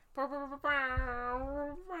For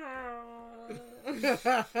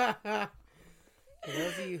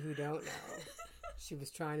those of you who don't know, she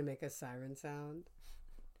was trying to make a siren sound.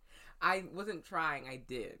 I wasn't trying. I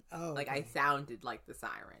did. Oh, like okay. I sounded like the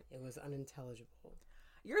siren. It was unintelligible.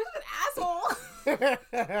 You're an asshole.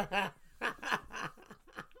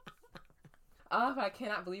 Oh, I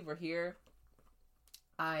cannot believe we're here.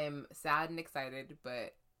 I'm sad and excited,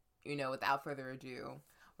 but without further ado,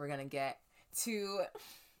 we're gonna get to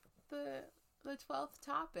the 12th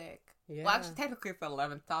topic. Yeah. Well, actually, technically, it's the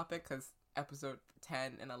 11th topic because episode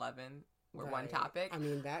 10 and 11 were one topic. I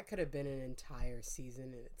mean, that could have been an entire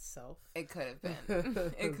season in itself. It could have been.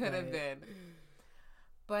 It could have been.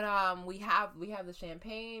 But we have the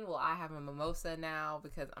champagne. Well, I have a mimosa now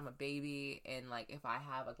because I'm a baby, and if I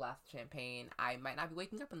have a glass of champagne, I might not be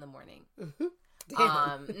waking up in the morning.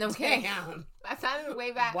 Damn. No, okay. Damn. I sounded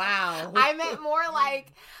way back. Wow. I meant more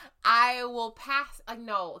I will pass.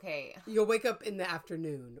 No, okay. You'll wake up in the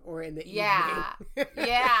afternoon or in the evening.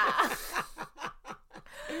 Yeah.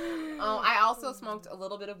 I also smoked a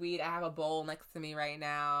little bit of weed. I have a bowl next to me right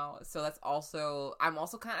now, so I'm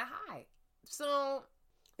also kind of high. So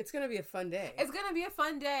it's gonna be a fun day. It's gonna be a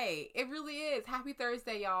fun day. It really is. Happy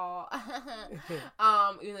Thursday, y'all.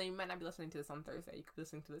 Even though you might not be listening to this on Thursday, you could be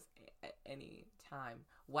listening to this at any time.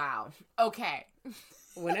 Wow. Okay.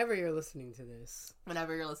 Whenever you're listening to this.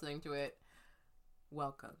 Whenever you're listening to it,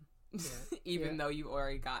 welcome. Yeah. Even though you've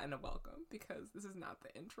already gotten a welcome, because this is not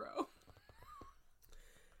the intro.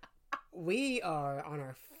 We are on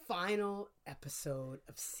our final episode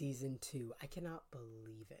of season 2. I cannot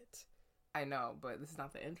believe it. I know, but this is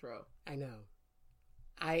not the intro. I know.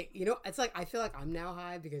 It's I feel like I'm now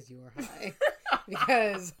high because you are high.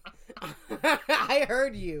 Because I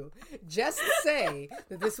heard you just say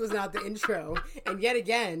that this was not the intro. And yet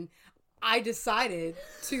again, I decided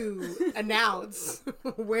to announce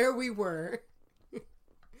where we were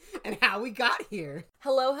and how we got here.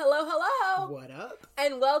 Hello, hello, hello. What up?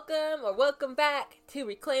 And welcome back to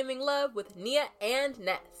Reclaiming Love with Nia and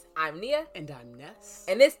Ness. I'm Nia. And I'm Ness.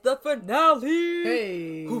 And it's the finale.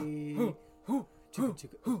 Hey.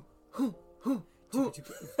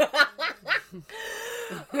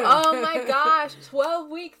 Oh my gosh, 12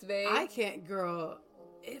 weeks, babe. I can't, girl.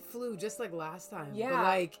 It flew just like last time. Yeah.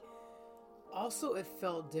 But also it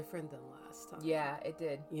felt different than last time. Yeah, it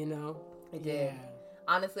did. It did. Yeah.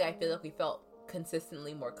 Honestly, I feel like we felt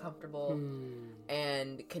consistently more comfortable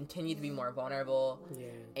and continue to be more vulnerable. Yeah.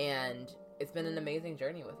 And it's been an amazing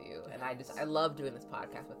journey with you. And I love doing this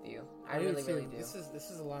podcast with you. I really, really do. This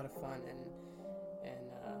is a lot of fun,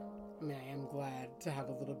 and I am glad to have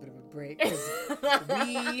a little bit of a break because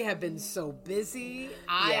we have been so busy.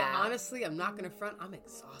 Honestly, I'm not gonna front. I'm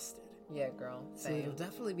exhausted. Yeah, girl. So it'll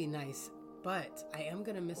definitely be nice, but I am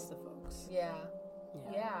gonna miss the folks. Yeah.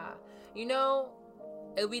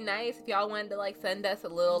 It would be nice if y'all wanted to send us a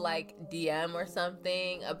little DM or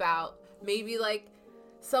something about maybe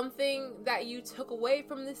something that you took away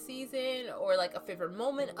from this season, or a favorite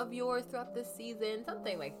moment of yours throughout this season,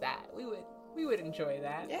 something like that. We would enjoy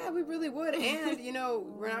that. Yeah, we really would. And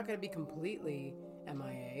we're not going to be completely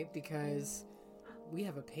MIA because we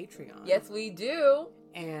have a Patreon. Yes, we do.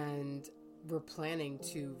 And we're planning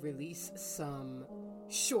to release some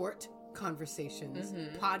short conversations,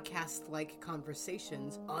 podcast-like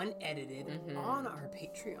conversations, unedited, on our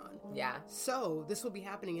Patreon. Yeah. So this will be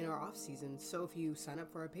happening in our off-season. So if you sign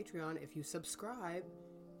up for our Patreon, if you subscribe,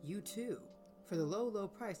 you too, for the low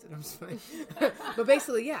price that I'm spending. But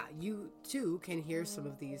basically, yeah, you too can hear some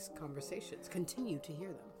of these conversations. Continue to hear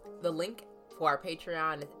them. The link for our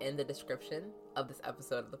Patreon is in the description of this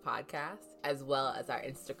episode of the podcast, as well as our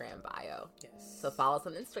Instagram bio. Yes. So follow us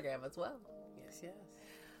on Instagram as well. Yes.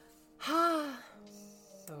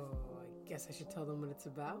 So I guess I should tell them what it's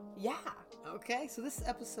about. Yeah. Okay, so this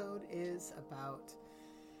episode is about,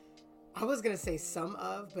 I was going to say some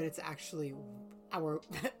of, but it's actually our,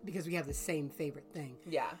 because we have the same favorite thing.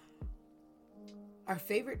 Yeah. Our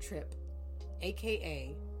favorite trip,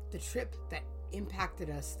 aka the trip that impacted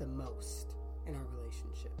us the most in our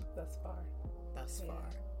relationship. Thus far.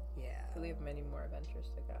 Yeah. So we have many more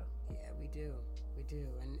adventures to go. Yeah, we do.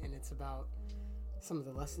 And it's about some of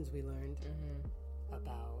the lessons we learned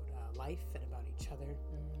about life and about each other,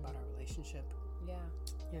 about our relationship. Yeah.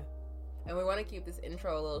 Yeah. And we want to keep this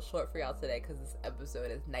intro a little short for y'all today because this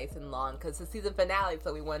episode is nice and long because it's the season finale.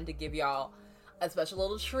 So we wanted to give y'all a special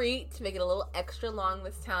little treat to make it a little extra long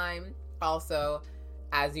this time. Also,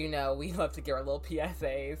 as you know, we love to give our little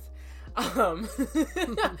PSAs.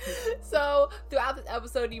 So throughout this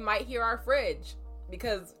episode, you might hear our fridge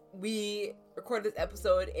because we recorded this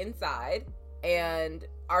episode inside and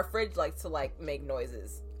our fridge likes to make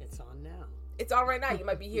noises. It's on now. It's on right now. You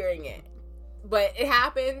might be hearing it. But it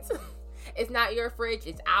happens. It's not your fridge.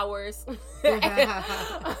 It's ours.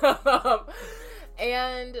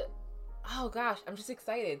 And, oh gosh, I'm just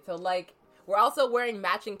excited. So, like, we're also wearing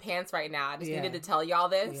matching pants right now. I just needed to tell y'all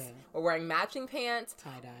this. Yeah. We're wearing matching pants.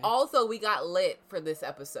 Tie-dye. Also, we got lit for this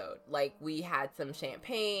episode. Like, we had some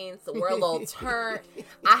champagne, so we're a little turned.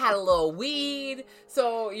 I had a little weed.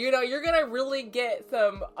 So, you know, you're going to really get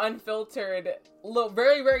some unfiltered,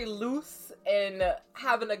 very, very loose, and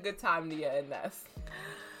having a good time, Nia and Ness.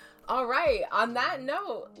 All right. On that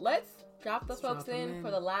note, let's drop the folks in for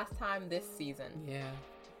the last time this season. Yeah.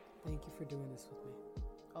 Thank you for doing this with me.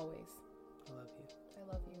 Always. I love you. I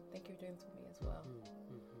love you. Thank you for doing this with me as well.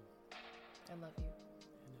 I love you.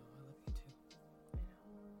 I know. I love you too.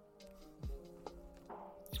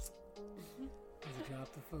 Let's drop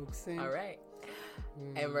the folks in. All right.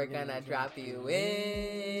 And we're going to drop you in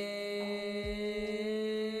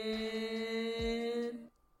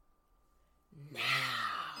now.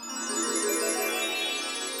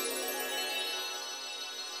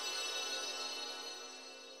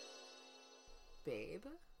 Babe,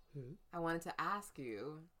 I wanted to ask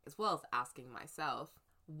you, as well as asking myself,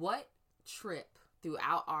 what trip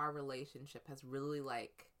throughout our relationship has really,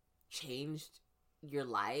 like, changed your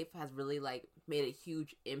life, has really, like, made a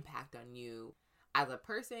huge impact on you as a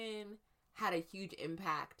person, had a huge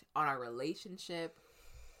impact on our relationship?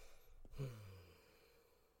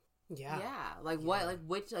 Yeah.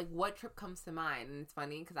 What trip comes to mind? And it's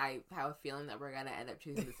funny because I have a feeling that we're going to end up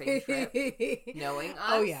choosing the same trip, knowing us.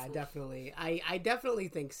 Oh, yeah, definitely. I definitely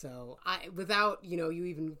think so. Without, you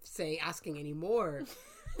even asking any more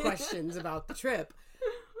questions about the trip,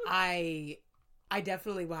 I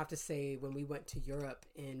definitely will have to say when we went to Europe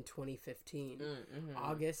in 2015,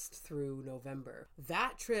 August through November.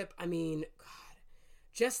 That trip, I mean, God,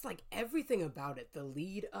 just like everything about it, the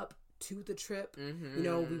lead up to the trip.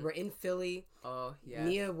 We were in Philly. Oh, yeah.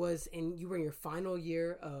 Nia you were in your final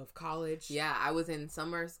year of college. Yeah, I was in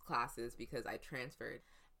summer classes because I transferred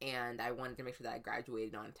and I wanted to make sure that I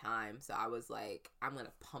graduated on time. So I was like, I'm going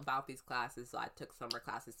to pump out these classes. So I took summer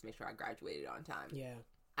classes to make sure I graduated on time. Yeah.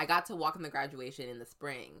 I got to walk in the graduation in the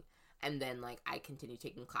spring, and then, like, I continued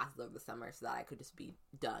taking classes over the summer so that I could just be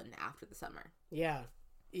done after the summer. Yeah.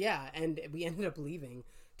 Yeah, and we ended up leaving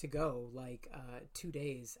to go, like, 2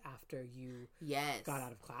 days after you got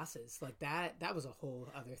out of classes. Like, that was a whole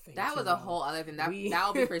other thing. That was a whole other thing.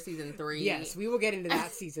 That'll be for season 3. Yes, we will get into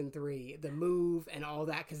that season 3, the move and all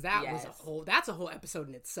that, because that's a whole episode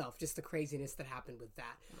in itself, just the craziness that happened with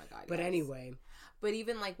that. Oh my God, But anyway. But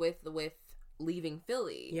even, like, with leaving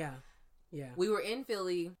Philly. Yeah. We were in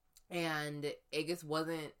Philly, and it just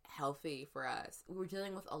wasn't healthy for us. We were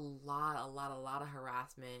dealing with a lot of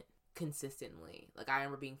harassment consistently. Like, I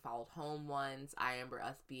remember being followed home once. I remember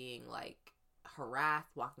us being, like,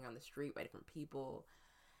 harassed, walking on the street by different people.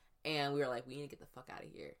 And we were like, we need to get the fuck out of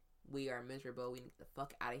here. We are miserable. We need to get the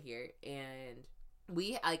fuck out of here. And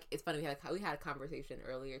we, like, it's funny, we had a conversation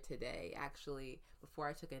earlier today, actually, before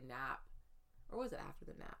I took a nap. Or was it after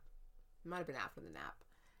the nap? It might have been after the nap.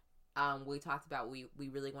 We talked about we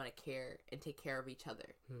really want to care and take care of each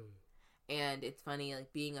other. And it's funny,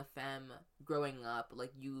 like, being a femme, growing up,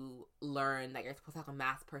 like, you learn that you're supposed to have a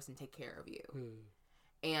masked person take care of you.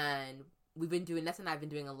 And Ness and I have been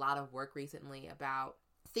doing a lot of work recently about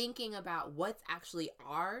thinking about what's actually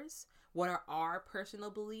ours, what are our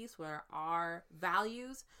personal beliefs, what are our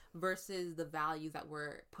values, versus the values that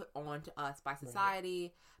were put on to us by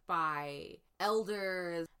society, by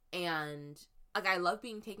elders. And, like, I love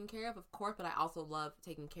being taken care of course, but I also love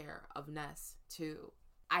taking care of Ness, too.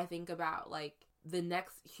 I think about, like, the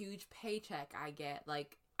next huge paycheck I get.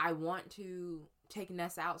 Like, I want to take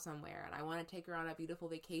Ness out somewhere, and I want to take her on a beautiful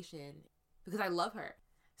vacation because I love her.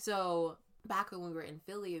 So, back when we were in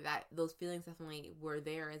Philly, those feelings definitely were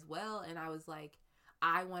there as well, and I was like,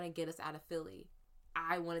 I want to get us out of Philly.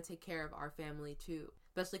 I want to take care of our family, too.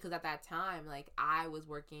 Especially because at that time, like, I was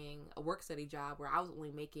working a work-study job where I was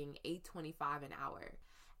only making $8.25 an hour.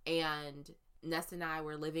 And Ness and I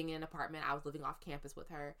were living in an apartment. I was living off campus with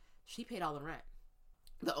her. She paid all the rent.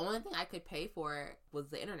 The only thing I could pay for was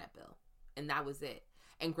the internet bill. And that was it.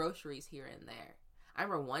 And groceries here and there. I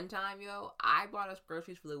remember one time, I bought us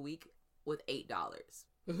groceries for the week with $8.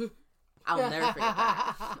 I'll never forget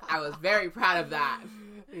that. I was very proud of that.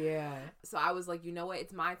 Yeah. So I was like, you know what?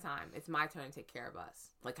 It's my time. It's my turn to take care of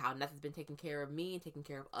us. Like how Ness has been taking care of me and taking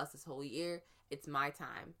care of us this whole year. It's my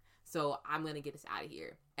time. So I'm going to get us out of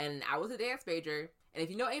here. And I was a dance major. And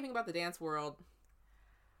if you know anything about the dance world,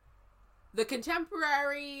 the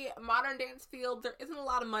contemporary modern dance field, there isn't a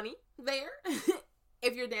lot of money there.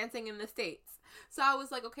 if you're dancing in the States. So I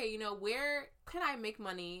was like, okay, you know, where can I make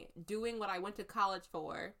money doing what I went to college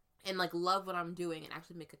for and like love what I'm doing and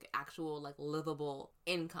actually make an actual like livable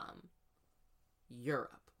income?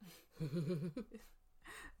 Europe.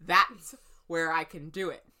 That's where I can do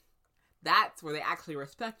it. That's where they actually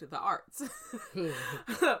respect the arts.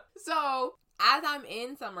 So as I'm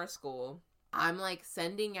in summer school, I'm like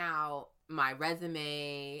sending out my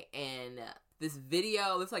resume and this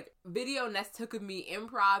video Ness took of me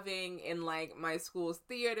improving in like my school's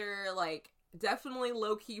theater, like definitely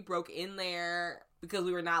low key broke in there because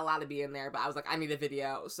we were not allowed to be in there, but I was like, I need a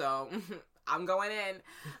video, so I'm going in.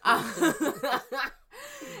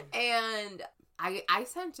 And I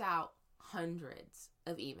sent out hundreds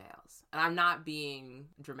of emails, and I'm not being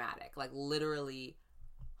dramatic, like literally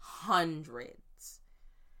hundreds.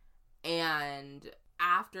 And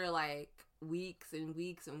after like weeks and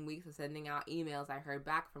weeks and weeks of sending out emails, I heard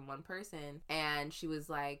back from one person, and she was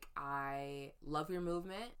like, I love your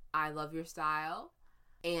movement, I love your style,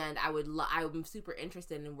 and I'm super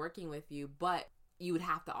interested in working with you, but you would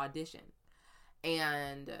have to audition.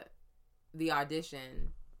 And the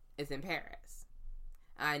audition is in Paris.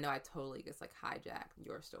 I know I totally just like hijacked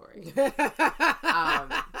your story. Because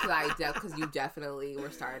you definitely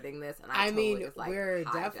were starting this, and I totally just like we're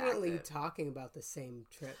hijacked definitely it. Talking about the same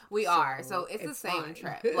trip. We are, so it's the same fine.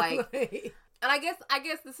 trip. Like, and I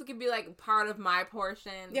guess this could be like part of my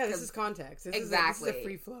portion. Yeah, this is context. This is a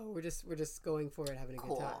free flow. We're just going for it, having a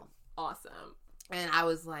good time. Awesome. And I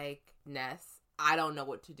was like, Ness, I don't know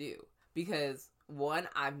what to do because 1,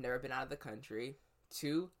 I've never been out of the country.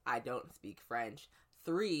 2, I don't speak French.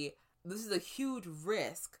 3, this is a huge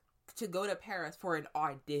risk to go to Paris for an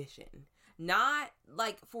audition, not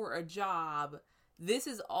like for a job. This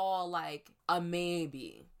is all like a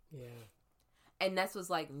maybe. Yeah. And Ness was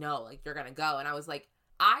like, no, like you're gonna go. And I was like,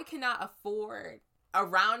 I cannot afford a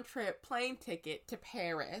round trip plane ticket to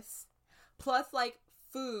Paris, plus like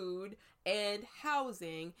food and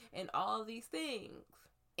housing and all of these things.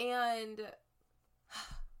 And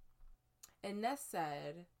Ness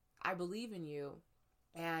said, I believe in you.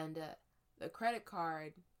 And the credit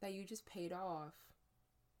card that you just paid off,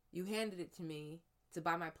 you handed it to me to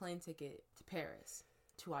buy my plane ticket to Paris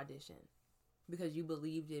to audition because you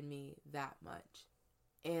believed in me that much.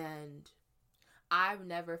 And I've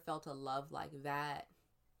never felt a love like that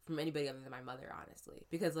from anybody other than my mother, honestly.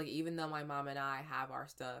 Because like even though my mom and I have our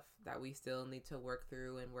stuff that we still need to work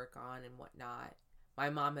through and work on and whatnot, my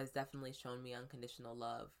mom has definitely shown me unconditional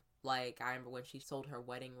love. Like, I remember when she sold her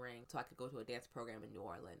wedding ring so I could go to a dance program in New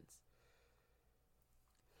Orleans.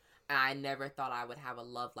 And I never thought I would have a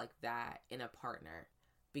love like that in a partner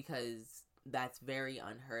because that's very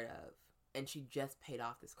unheard of. And she just paid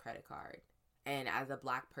off this credit card. And as a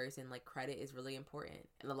Black person, like, credit is really important.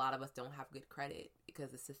 And a lot of us don't have good credit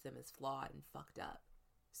because the system is flawed and fucked up.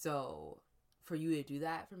 So, for you to do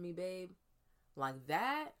that for me, babe, like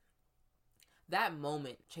that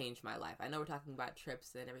moment changed my life. I know we're talking about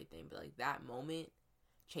trips and everything, but like that moment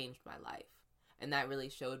changed my life. And that really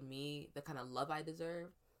showed me the kind of love I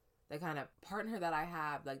deserve, the kind of partner that I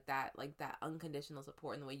have, like that unconditional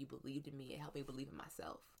support and the way you believed in me. It helped me believe in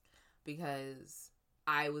myself because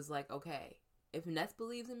I was like, okay, if Ness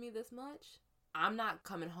believes in me this much, I'm not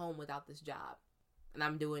coming home without this job and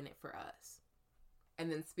I'm doing it for us. And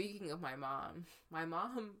then speaking of my mom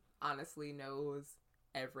honestly knows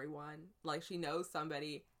everyone. Like, she knows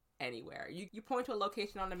somebody anywhere. You point to a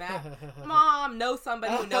location on the map, Mom knows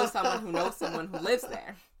somebody who knows someone who knows someone who lives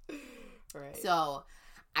there. Right. So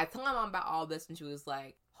I told my mom about all this and she was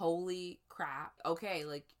like, holy crap. Okay,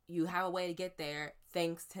 like you have a way to get there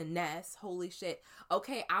thanks to Ness. Holy shit.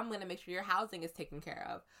 Okay, I'm gonna make sure your housing is taken care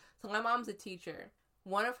of. So my mom's a teacher.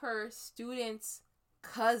 One of her students'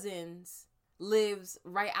 cousins lives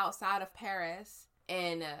right outside of Paris,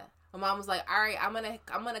 and my mom was like, all right, I'm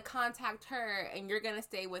gonna contact her and you're gonna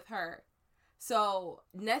stay with her. So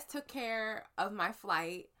Ness took care of my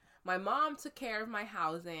flight. My mom took care of my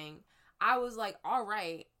housing. I was like, all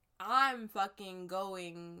right, I'm fucking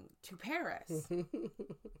going to Paris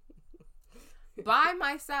by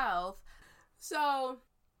myself. So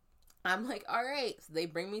I'm like, all right. So they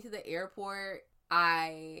bring me to the airport.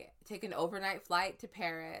 I take an overnight flight to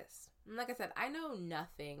Paris. And like I said, I know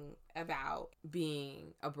nothing about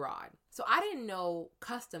being abroad. So I didn't know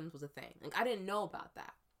customs was a thing. Like, I didn't know about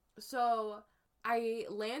that. So I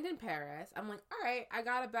land in Paris. I'm like, all right, I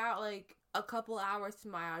got about like a couple hours to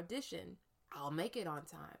my audition. I'll make it on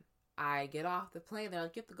time. I get off the plane. They're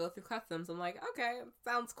like, you have to go through customs. I'm like, okay,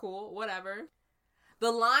 sounds cool, whatever. The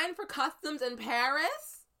line for customs in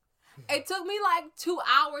Paris, it took me like 2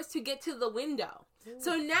 hours to get to the window.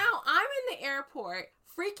 So now I'm in the airport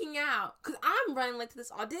freaking out because I'm running late to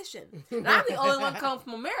this audition. And I'm the only one coming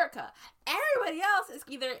from America. Everybody else is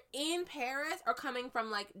either in Paris or coming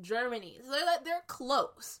from like Germany. So they're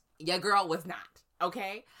close. Your girl was not.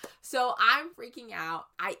 Okay? So I'm freaking out.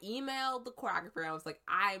 I emailed the choreographer. I was like,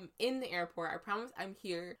 I'm in the airport. I promise I'm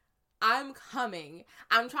here. I'm coming.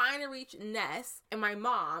 I'm trying to reach Ness and my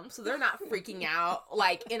mom so they're not freaking out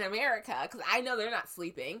like in America because I know they're not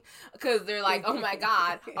sleeping because they're like, oh my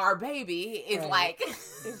God, our baby is like...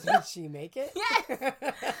 Did she make it? Yes!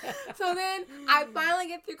 So then I finally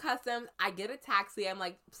get through customs. I get a taxi. I'm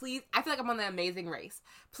like, please, I feel like I'm on the Amazing Race.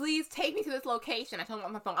 Please take me to this location. I told him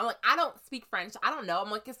on my phone. I'm like, I don't speak French. I don't know. I'm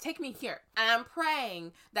like, just take me here. And I'm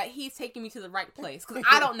praying that he's taking me to the right place because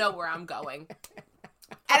I don't know where I'm going.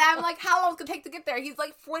 And I'm like, how long is it going to take to get there? He's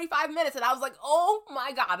like 45 minutes. And I was like, oh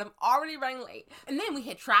my God, I'm already running late. And then we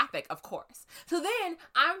hit traffic, of course. So then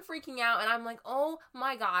I'm freaking out and I'm like, oh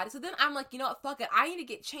my God. So then I'm like, you know what, fuck it. I need to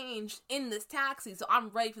get changed in this taxi. So I'm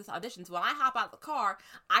ready for this audition. So when I hop out of the car,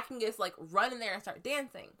 I can just like run in there and start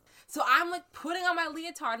dancing. So I'm like putting on my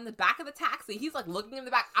leotard in the back of the taxi. He's like looking in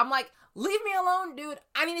the back. I'm like, leave me alone, dude.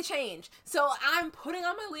 I need to change. So I'm putting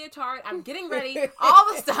on my leotard. I'm getting ready.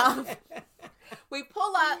 All the stuff. We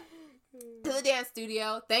pull up to the dance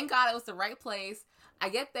studio. Thank God it was the right place. I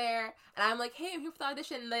get there and I'm like, hey, I'm here for the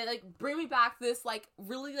audition. And they like bring me back to this like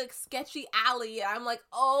really like sketchy alley. And I'm like,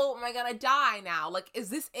 oh my God, I die now. Like, is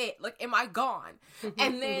this it? Like, am I gone?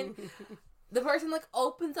 And then the person like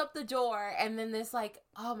opens up the door and then there's like,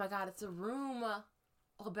 oh my God, it's a room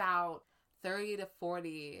about 30 to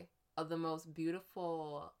 40 of the most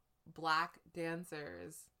beautiful Black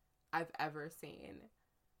dancers I've ever seen.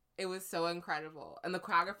 It was so incredible. And the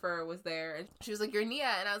choreographer was there and she was like, you're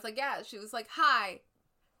Nia. And I was like, yeah. She was like, hi.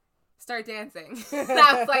 Start dancing. And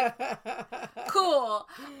I was like, cool.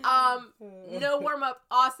 No warm up.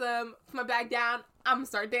 Awesome. Put my bag down. I'm going to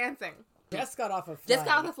start dancing. Just got off a flight.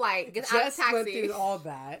 Get out of the taxi. Went through all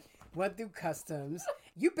that. Went through customs.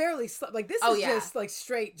 You barely slept. Like, this is just, like,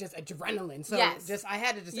 straight, just adrenaline. So, I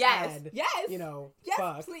had to just add, you know,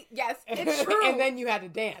 fuck. Please. Yes, it's true. And then you had to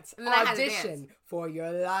dance. And then audition for your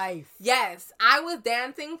life. Yes, I was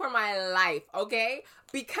dancing for my life, okay?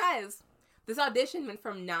 Because this audition went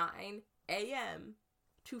from 9 a.m.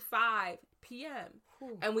 to 5 p.m.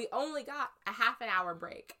 And we only got a half an hour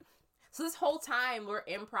break. So this whole time, we're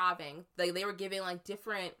improvising. Like, they were giving, like,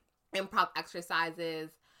 different improv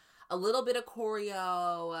exercises, a little bit of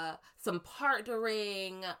choreo, some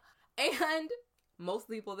partnering, and most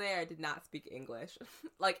people there did not speak English.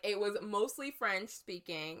 Like, it was mostly French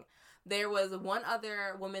speaking. There was one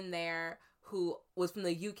other woman there who was from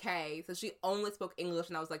the UK, so she only spoke English,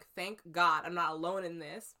 and I was like, thank God I'm not alone in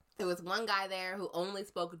this. There was one guy there who only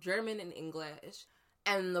spoke German and English,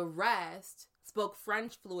 and the rest spoke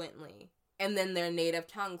French fluently. And then their native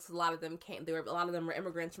tongues, a lot of them were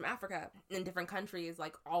immigrants from Africa in different countries,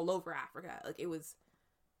 like all over Africa. Like, it was,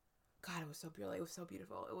 God, it was so beautiful. It was so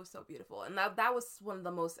beautiful. It was so beautiful. And that was one of the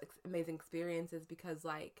most amazing experiences because,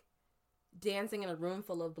 like, dancing in a room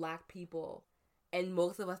full of Black people and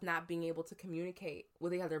most of us not being able to communicate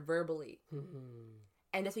with each other verbally.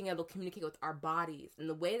 And just being able to communicate with our bodies and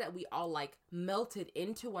the way that we all, like, melted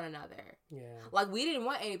into one another. Yeah. Like, we didn't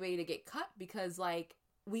want anybody to get cut because, like,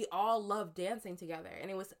 we all loved dancing together.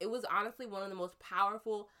 And it was honestly one of the most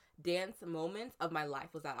powerful dance moments of my life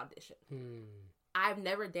was that audition. I've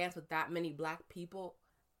never danced with that many Black people.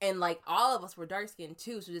 And, like, all of us were dark-skinned,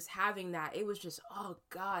 too. So just having that, it was just, oh,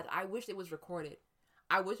 God, I wish it was recorded.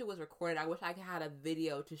 I wish I had a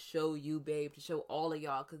video to show you, babe, to show all of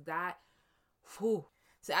y'all. Because that, whew.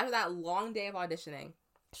 So after that long day of auditioning,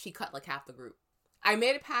 she cut, like, half the group. I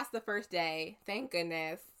made it past the first day. Thank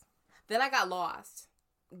goodness. Then I got lost.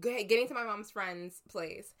 Getting to my mom's friend's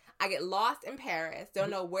place. I get lost in Paris.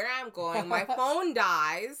 Don't know where I'm going. My phone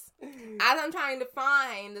dies as I'm trying to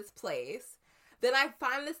find this place. Then I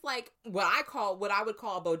find this, like, what I would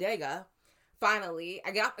call a bodega. Finally,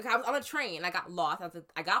 I was on a train. I got lost.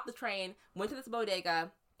 I got off the train, went to this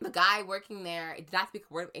bodega. The guy working there did not speak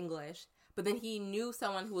a word of English. But then he knew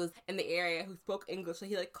someone who was in the area who spoke English. So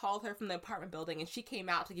he, like, called her from the apartment building. And she came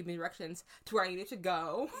out to give me directions to where I needed to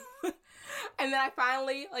go. And then I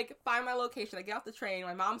finally, like, find my location. I get off the train.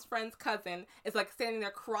 My mom's friend's cousin is, like, standing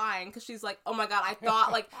there crying. Because she's like, oh, my God, I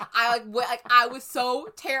thought, like, I was so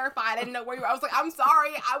terrified. I didn't know where you were. I was like, I'm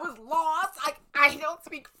sorry. I was lost. Like, I don't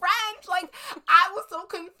speak French. Like, I was so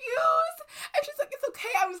confused. And she's like, it's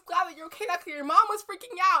okay. I'm just glad that you're okay. Because your mom was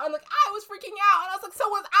freaking out. And, like, I was freaking out. And I was like, so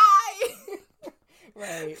was I.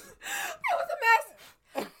 Right. It was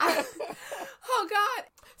a mess. Oh, God.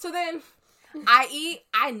 So then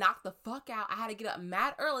I knocked the fuck out. I had to get up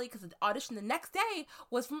mad early because the audition the next day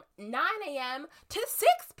was from 9 a.m. to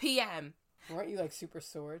 6 p.m. Weren't you like super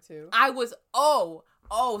sore too? I was,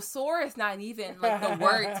 sore is not even like the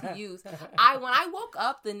word to use. When I woke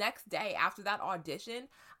up the next day after that audition,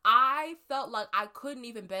 I felt like I couldn't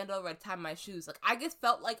even bend over to tie my shoes. Like, I just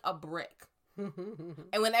felt like a brick.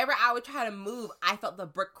 And whenever I would try to move, I felt the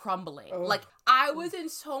brick crumbling. Oh. Like, I was in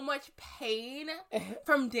so much pain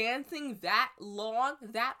from dancing that long,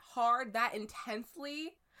 that hard, that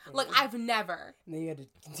intensely. Like, I've never. And then you had to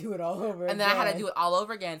do it all over again. And then I had to do it all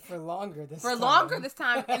over again. For longer this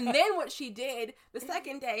time. And then what she did, the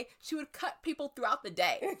second day, she would cut people throughout the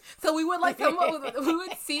day. So we would, like, we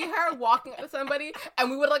would see her walking up to somebody, and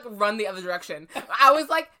we would, like, run the other direction. I was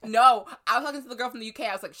like, no. I was talking to the girl from the UK.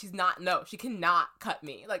 I was like, she cannot cut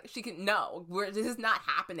me. Like, this is not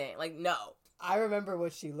happening. Like, no. I remember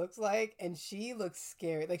what she looks like, and she looks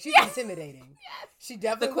scary. Like, she's intimidating. Yes. She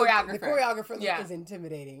definitely the choreographer is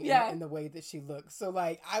intimidating in the way that she looks. So,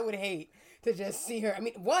 like, I would hate to just see her. I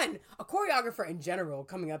mean, a choreographer in general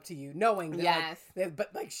coming up to you, knowing that,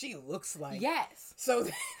 but, like, she looks like. Yes. So.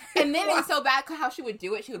 And then it's so bad how she would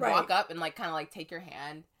do it. She would walk up and, like, kind of, like, take your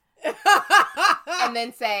hand. And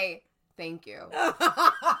then say, thank you. And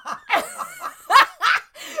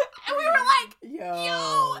we were like,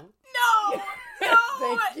 yo. No.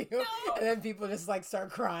 Thank you. No. And then people just like start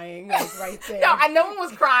crying like right there. No one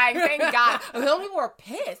was crying, thank God. Some people were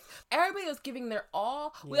pissed. Everybody was giving their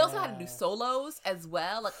all. We also had to do solos as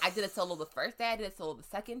well. Like, I did a solo the first day, I did a solo the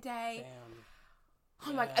second day. Damn.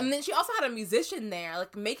 Oh my God. And then she also had a musician there,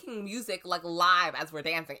 like, making music like live as we're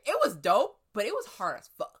dancing. It was dope, but it was hard as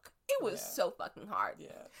fuck. It was so fucking hard.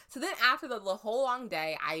 Yeah. So then after the whole long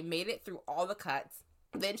day, I made it through all the cuts.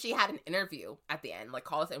 Then she had an interview at the end, like,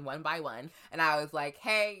 call us in one by one. And I was like,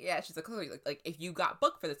 hey, yeah. She's like, oh, like, if you got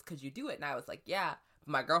booked for this, could you do it? And I was like, yeah,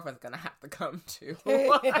 but my girlfriend's going to have to come too.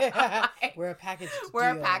 We're a package deal. We're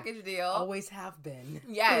a package deal. Always have been.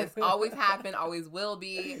 Yes, always have been, always will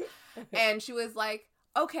be. And she was like,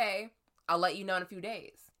 okay, I'll let you know in a few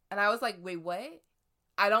days. And I was like, wait, what?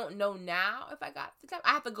 I don't know now if I got the job. I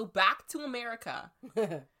have to go back to America.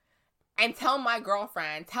 And tell my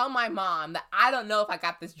girlfriend, tell my mom that I don't know if I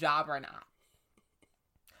got this job or not.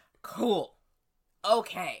 Cool.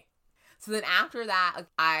 Okay. So then after that,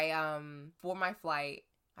 for my flight,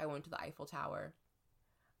 I went to the Eiffel Tower.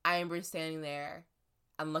 I remember standing there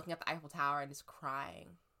and looking at the Eiffel Tower and just crying.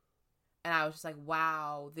 And I was just like,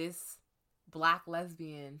 wow, this Black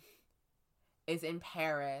lesbian is in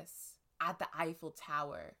Paris at the Eiffel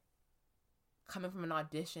Tower, coming from an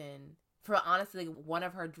audition for honestly one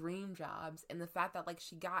of her dream jobs, and the fact that, like,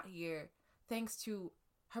 she got here thanks to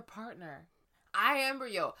her partner. I remember,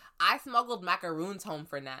 I smuggled macaroons home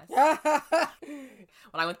for Ness. When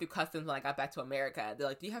I went through customs when I got back to America, they're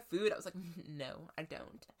like, do you have food? I was like, no, I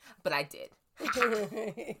don't. But I did.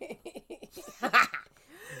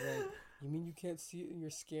 You mean you can't see it in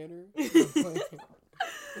your scanner?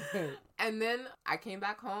 And then I came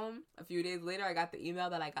back home a few days later. I got the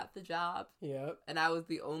email that I got the job. Yep. And I was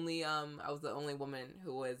the only woman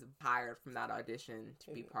who was hired from that audition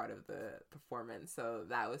to be part of the performance. So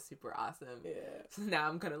that was super awesome. Yeah. So now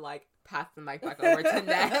I'm gonna, like, pass the mic back over to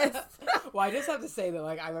Ness. Well, I just have to say that,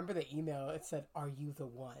 like, I remember the email. It said, "Are you the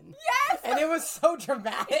one?" Yes. And it was so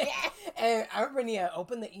dramatic. Yes. And I remember Nia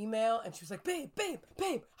opened the email and she was like, "Babe,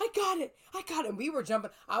 I got it. And we were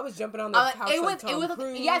jumping. I was jumping on the couch like Tom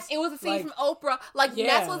Cruise. Yes, it was a scene from Oprah. Like,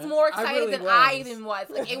 Ness was more excited than I even was.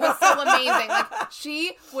 Like, it was so amazing. Like,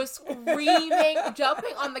 she was screaming,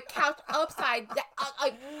 jumping on the couch upside down,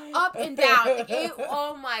 like, up and down.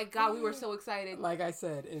 Oh my God, we were so excited. Like I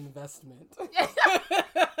said, investment. And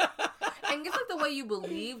just, like, the way you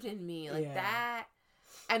believed in me, like, that.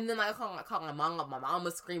 And then, like, I called my mom. My mom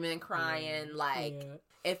was screaming and crying.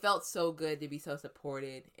 It felt so good to be so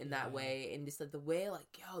supported in that way. And just, like, the way, like,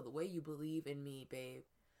 the way you believe in me, babe.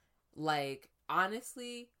 Like,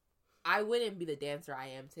 honestly, I wouldn't be the dancer I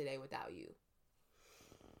am today without you.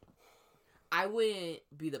 I wouldn't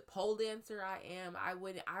be the pole dancer I am. I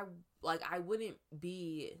wouldn't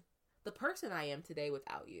be the person I am today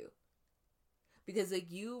without you. Because,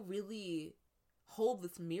 like, you really hold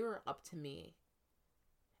this mirror up to me.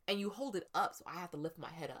 And you hold it up, so I have to lift my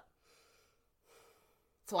head up.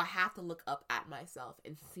 So I have to look up at myself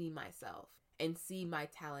and see myself. And see my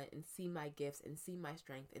talent, and see my gifts, and see my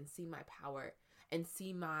strength, and see my power, and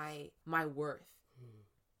see my worth.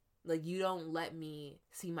 Like, you don't let me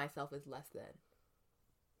see myself as less than.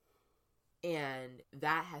 And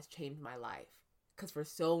that has changed my life. Because for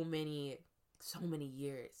so many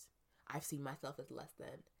years, I've seen myself as less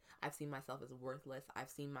than. I've seen myself as worthless. I've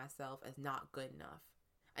seen myself as not good enough.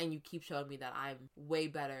 And you keep showing me that I'm way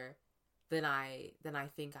better than I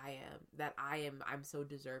think I am. That I'm so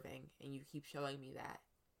deserving, and you keep showing me that.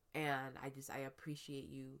 And I appreciate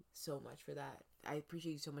you so much for that. I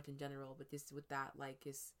appreciate you so much in general, but this with that, like,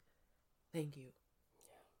 is thank you.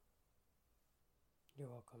 Yeah. You're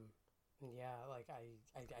welcome. Yeah, like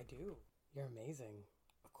I do. You're amazing.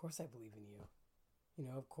 Of course I believe in you. You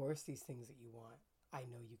know, of course these things that you want, I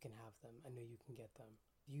know you can have them. I know you can get them.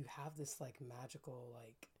 You have this like magical,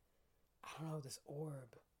 like, I don't know, this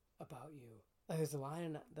orb about you. Like, there's a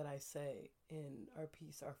line that I say in our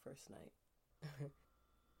piece, Our First Night.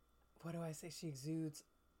 What do I say? She exudes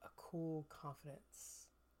a cool confidence,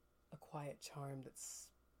 a quiet charm that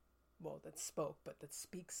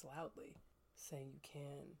speaks loudly, saying you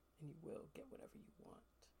can and you will get whatever you want.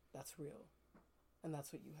 That's real. And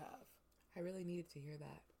that's what you have. I really needed to hear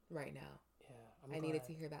that right now. Yeah, I needed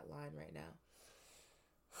to hear that line right now.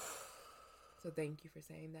 So thank you for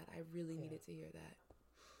saying that. I really needed to hear that.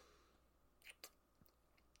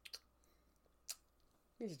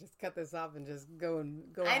 You should just cut this off and just go.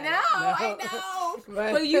 I know.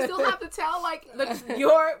 But you still have to tell like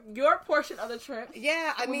your portion of the trip.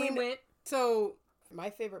 Yeah, I mean, we went. So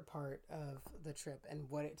my favorite part of the trip and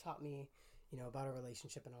what it taught me, you know, about a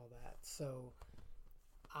relationship and all that. So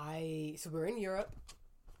we're in Europe,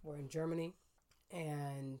 we're in Germany,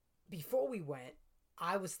 and before we went,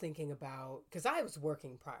 I was thinking about, because I was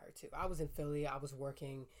working prior to. I was in Philly. I was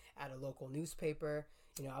working at a local newspaper.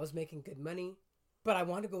 You know, I was making good money. But I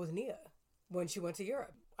wanted to go with Nia when she went to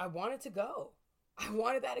Europe. I wanted to go. I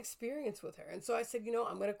wanted that experience with her. And so I said, you know,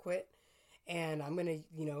 I'm going to quit. And I'm going to,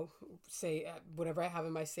 you know, say whatever I have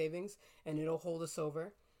in my savings. And it'll hold us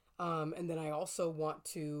over. And then I also want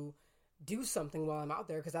to do something while I'm out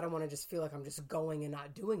there. Because I don't want to just feel like I'm just going and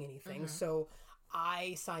not doing anything. Mm-hmm. So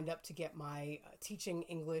I signed up to get my teaching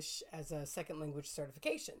English as a second language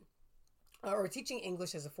certification. Or teaching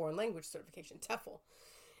English as a foreign language certification, TEFL.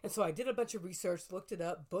 And so I did a bunch of research, looked it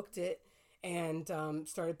up, booked it, and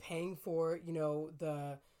started paying for, you know,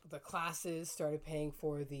 the classes, started paying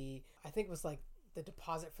for I think it was like the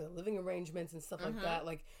deposit for the living arrangements and stuff like that.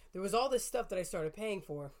 Like, there was all this stuff that I started paying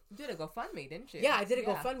for. You did a GoFundMe, didn't you? Yeah, I did a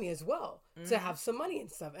GoFundMe as well to have some money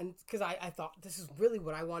and stuff. And because I thought this is really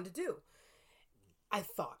what I wanted to do. I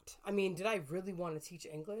mean, did I really want to teach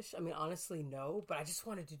English? I mean, honestly, no, but I just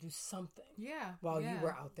wanted to do something. Yeah. While you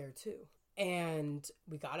were out there too. And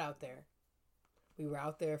we got out there. We were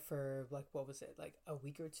out there for like, what was it? Like a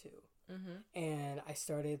week or two. Mm-hmm. And I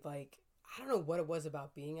started like, I don't know what it was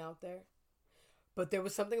about being out there, but there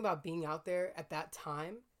was something about being out there at that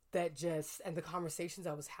time that just, and the conversations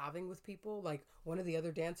I was having with people, like one of the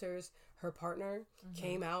other dancers, her partner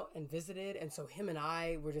came out and visited. And so him and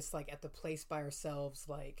I were just like at the place by ourselves,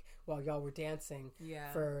 like while y'all were dancing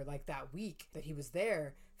for like that week that he was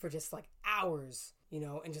there for just like hours, you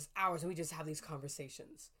know, and just hours. And we just have these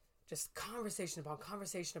conversations, just conversation upon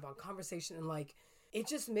conversation upon conversation. And like, it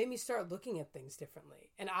just made me start looking at things differently.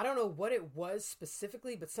 And I don't know what it was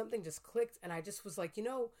specifically, but something just clicked. And I just was like, you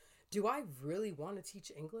know, do I really want to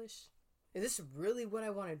teach English? Is this really what I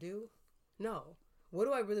want to do? No. What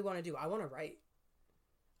do I really want to do? I want to write.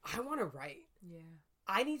 Yeah.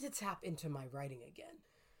 I need to tap into my writing again.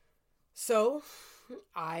 So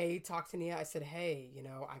I talked to Nia. I said, hey, you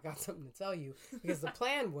know, I got something to tell you. Because the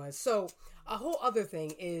plan was, so a whole other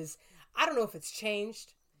thing is, I don't know if it's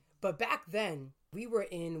changed, but back then we were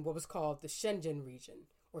in what was called the Schengen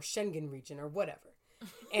region or whatever.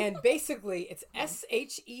 And basically it's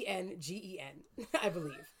Schengen, I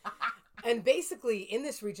believe. And basically in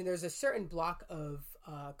this region, there's a certain block of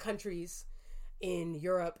countries in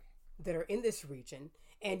Europe that are in this region.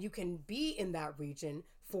 And you can be in that region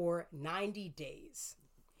for 90 days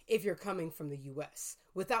if you're coming from the US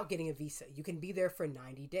without getting a visa. You can be there for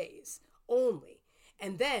 90 days only.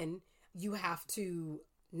 And then you have to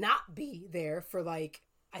not be there for like,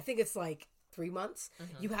 I think it's like 3 months.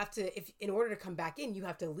 You have to, in order to come back in, you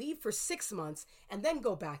have to leave for 6 months and then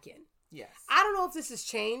go back in. Yes. I don't know if this has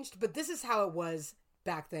changed, but this is how it was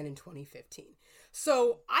back then in 2015.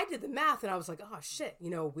 So I did the math and I was like, oh shit, you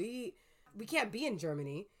know, we can't be in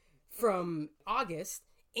Germany from August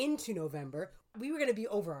into November. We were going to be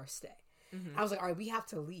over our stay. I was like, all right, we have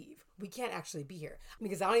to leave. We can't actually be here.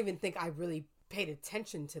 Because I don't even think I really paid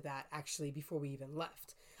attention to that actually before we even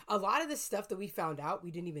left. A lot of the stuff that we found out,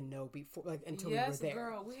 we didn't even know before, like until we were there. Yes,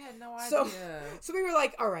 girl, we had no idea. So we were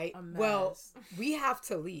like, all right, well, we have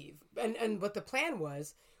to leave. And what the plan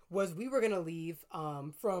was we were going to leave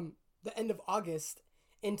from the end of August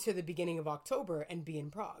into the beginning of October and be in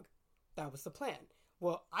Prague. That was the plan.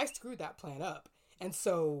 Well, I screwed that plan up. And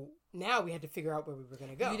so now we had to figure out where we were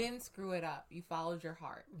going to go. You didn't screw it up. You followed your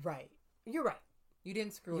heart. Right. You're right. You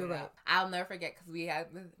didn't screw You're it right. up. I'll never forget because we had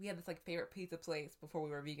this like favorite pizza place before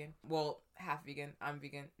we were vegan. Well, half vegan. I'm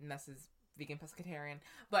vegan. Ness is vegan pescatarian.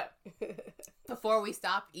 But before we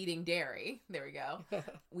stopped eating dairy, there we go.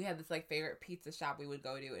 We had this like favorite pizza shop we would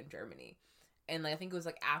go to in Germany. And like I think it was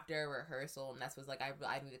like after a rehearsal, Ness was like,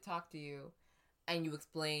 I need to talk to you. And you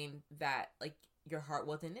explained that like your heart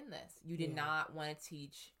wasn't in this. You did not want to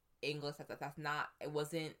teach English. That's not, it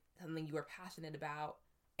wasn't something you were passionate about.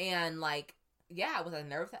 And like, yeah, I was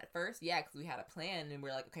nervous at first. Yeah, because we had a plan and we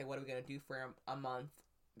were like, okay, what are we going to do for a month?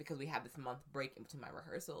 Because we had this month break in between my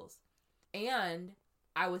rehearsals. And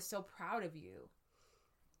I was so proud of you.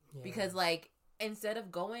 Yeah. Because like, instead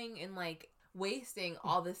of going and like wasting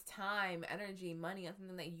all this time, energy, money on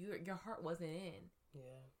something that your heart wasn't in. Yeah.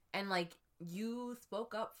 And like, you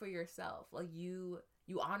spoke up for yourself. Like you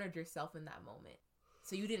honored yourself in that moment.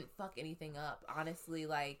 So you didn't fuck anything up. Honestly,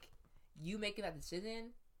 like you making that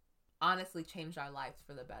decision honestly changed our lives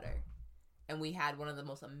for the better. And we had one of the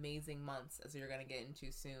most amazing months, as you're going to get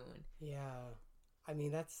into soon. Yeah. I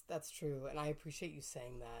mean, that's true. And I appreciate you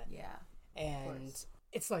saying that. Yeah. And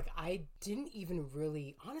it's like, I didn't even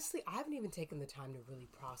really, honestly, I haven't even taken the time to really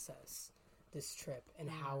process this trip and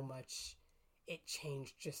how much it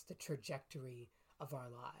changed just the trajectory of our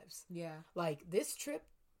lives. Yeah. Like, this trip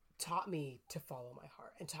taught me to follow my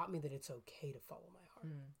heart and taught me that it's okay to follow my heart.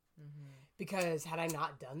 Mm-hmm. Because had I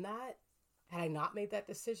not done that, had I not made that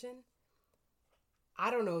decision,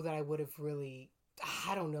 I don't know that I would have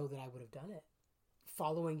done it.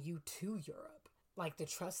 Following you to Europe. Like, the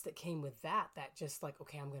trust that came with that just like,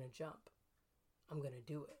 okay, I'm going to jump. I'm going to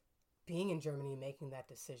do it. Being in Germany, making that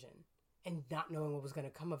decision and not knowing what was going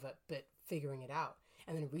to come of it, but figuring it out.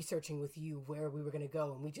 And then researching with you where we were going to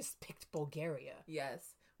go. And we just picked Bulgaria.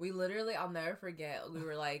 Yes. We literally, I'll never forget, we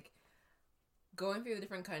were like going through the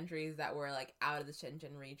different countries that were like out of the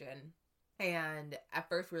Shenzhen region. And at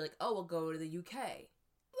first we were like, oh, we'll go to the UK.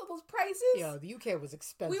 Those prices. Yeah, the UK was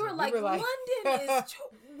expensive. We were like London is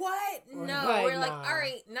what? No, we're like, all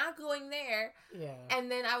right, not going there. Yeah. And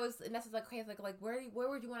then Ness was like, okay, it's like where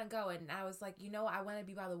would you want to go? And I was like, I want to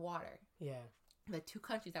be by the water. Yeah. The two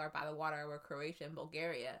countries that were by the water were Croatia and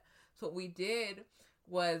Bulgaria. So what we did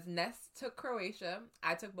was Ness took Croatia,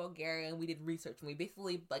 I took Bulgaria, and we did research. And we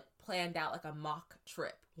basically like planned out like a mock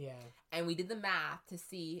trip. Yeah. And we did the math to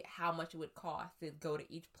see how much it would cost to go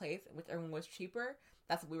to each place, whichever one was cheaper.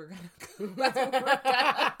 That's what we were gonna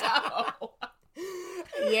go.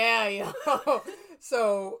 Yeah.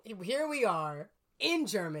 So here we are in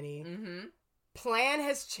Germany. Mm-hmm. Plan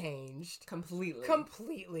has changed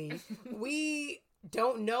completely. We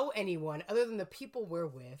don't know anyone other than the people we're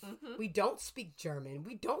with. Mm-hmm. We don't speak German.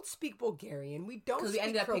 We don't speak Bulgarian. We don't speak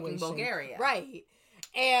Croatian. Because we ended up picking Bulgaria, right?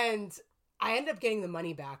 And I ended up getting the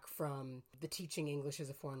money back from the teaching English as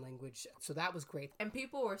a foreign language. So that was great. And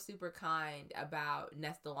people were super kind about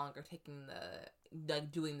Ness no longer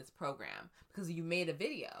doing this program because you made a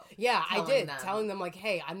video. Yeah, I did. Telling them like,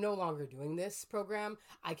 hey, I'm no longer doing this program.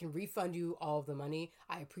 I can refund you all of the money.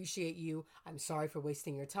 I appreciate you. I'm sorry for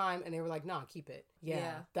wasting your time. And they were like, nah, keep it.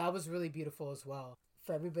 Yeah. That was really beautiful as well.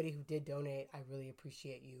 For everybody who did donate, I really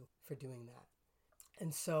appreciate you for doing that.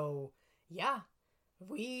 And so, yeah.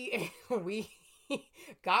 We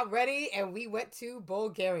got ready and we went to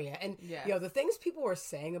Bulgaria. And, the things people were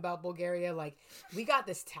saying about Bulgaria, like, we got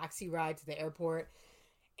this taxi ride to the airport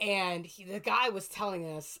and the guy was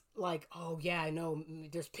telling us, like, oh, yeah, I know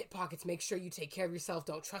there's pickpockets. Make sure you take care of yourself.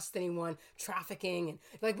 Don't trust anyone. Trafficking. And,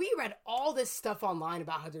 like, we read all this stuff online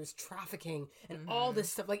about how there's trafficking and all this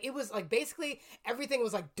stuff. Like, it was, like, basically everything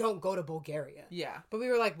was, like, don't go to Bulgaria. Yeah. But we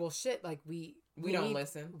were like, well, shit, like, we don't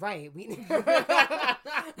listen. Right.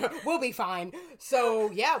 We'll be fine. So,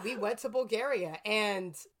 yeah, we went to Bulgaria.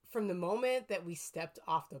 And from the moment that we stepped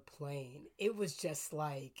off the plane, it was just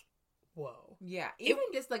like, whoa. Yeah. Even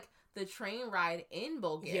just like the train ride in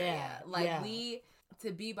Bulgaria.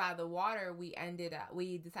 To be by the water, we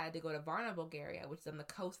decided to go to Varna, Bulgaria, which is on the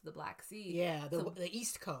coast of the Black Sea. Yeah, the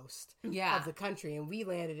east coast of the country. And we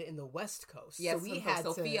landed in the west coast. Yes, so we had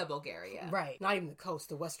Sofia, Bulgaria. Right. Not even the coast,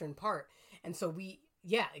 the western part. And so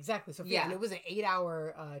exactly. Sofia. Yeah. And it was an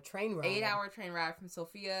 8-hour train ride. 8-hour train ride from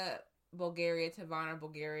Sofia, Bulgaria to Varna,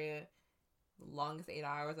 Bulgaria. The longest 8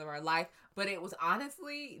 hours of our life. But it was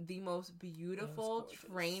honestly the most beautiful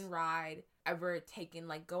train ride ever taken.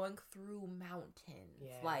 Like going through mountains.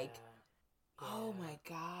 Yeah. Like Oh my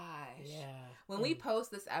gosh. Yeah. When we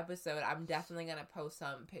post this episode, I'm definitely going to post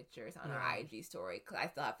some pictures on our IG story because I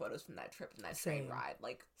still have photos from that trip and that train ride.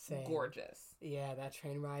 Like, gorgeous. Yeah, that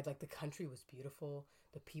train ride. Like, the country was beautiful.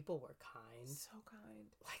 The people were kind. So kind.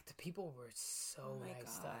 Like, the people were so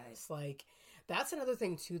nice to God. us. Like, that's another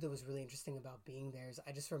thing, too, that was really interesting about being there is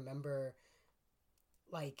I just remember,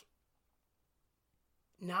 like,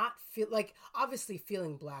 not feel like obviously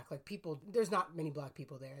feeling black, like people, there's not many black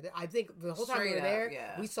people there. I think the whole time we were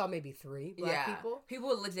there, we saw maybe 3 black people. People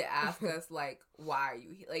would legit ask us like, "Why are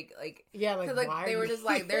you here?" Like why they are were you just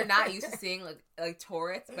like they're here? not used to seeing like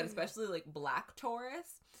tourists, but especially like black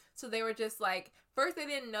tourists. So they were just like, first they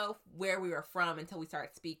didn't know where we were from until we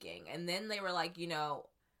started speaking, and then they were like,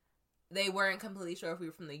 they weren't completely sure if we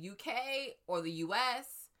were from the UK or the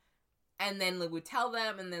US, and then like we'd tell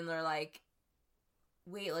them, and then they're like,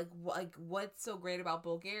 wait, like what's so great about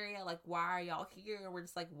Bulgaria? Like, why are y'all here? We're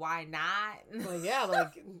just like, why not? Like, yeah,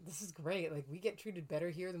 like, this is great. Like, we get treated better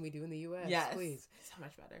here than we do in the U.S. Yes, please. So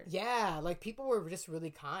much better. Yeah, like, people were just really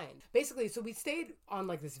kind. Basically, so we stayed on,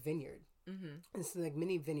 like, this vineyard. Mm-hmm. This, like,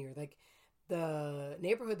 mini vineyard. Like, the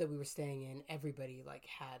neighborhood that we were staying in, everybody, like,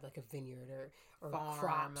 had, like, a vineyard or farm,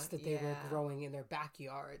 crops that they were growing in their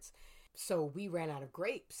backyards. So we ran out of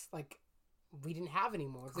grapes. Like, we didn't have any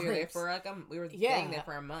more grapes. We were there for staying there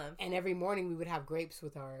for a month. And every morning we would have grapes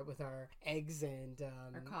with our eggs and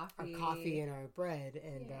our coffee and our bread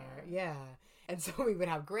and and so we would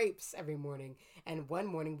have grapes every morning. And one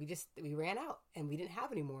morning we ran out and we didn't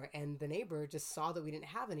have any more, and the neighbor just saw that we didn't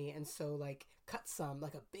have any, and so like cut some,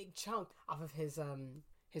 like a big chunk off of his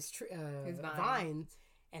vine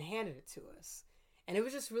and handed it to us. And it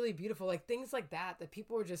was just really beautiful. Like, things like that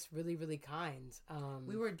people were just really, really kind.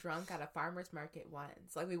 We were drunk at a farmer's market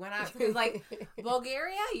once. Like, we went out, because, like,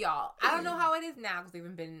 Bulgaria, y'all, I don't know how it is now, because we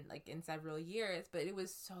haven't been, like, in several years, but it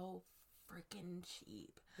was so freaking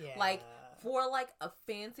cheap. Yeah. Like, for, like, a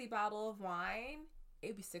fancy bottle of wine,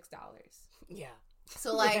 it'd be $6. Yeah.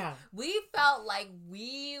 So, like, we felt like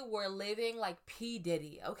we were living like P.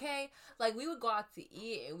 Diddy, okay? Like, we would go out to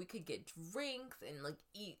eat and we could get drinks and, like,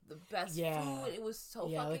 eat the best food. It was so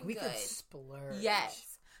fucking like, we good. could splurge.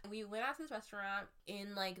 Yes. We went out to this restaurant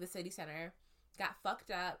in, like, the city center, got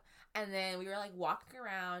fucked up, and then we were, like, walking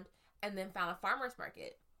around and then found a farmer's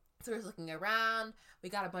market. So we were looking around. We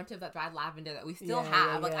got a bunch of that dried lavender that we still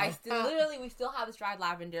have. Like, we still have this dried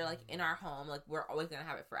lavender, like, in our home. Like, we're always going to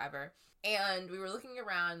have it forever. And we were looking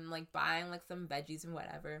around and, like, buying, like, some veggies and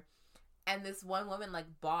whatever. And this one woman, like,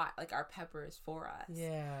 bought, like, our peppers for us.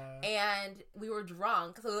 Yeah. And we were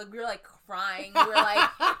drunk. So, like, we were, like, crying. We were like,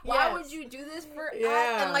 why would you do this for us?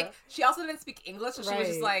 And, like, she also didn't speak English. So she was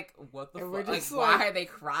just like, what the fuck? Like, why are they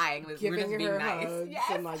crying? We're just being nice. Hugs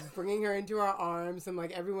and, like, bringing her into our arms. And,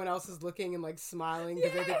 like, everyone else is looking and, like, smiling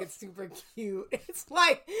because they think it's super cute. It's,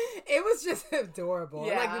 like, it was just adorable.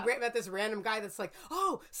 Yeah. And, like, we met this random guy that's like,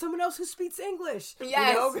 oh, someone else who speaks English.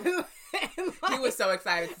 Yes. You know? And, like, he was so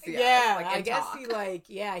excited to see us. Like, I guess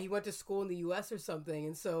he went to school in the U.S. or something,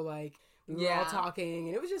 and so like we were all talking,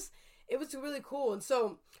 and it was really cool. And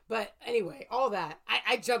so, but anyway, all that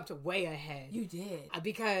I jumped way ahead. You did,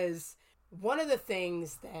 because one of the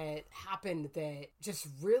things that happened that just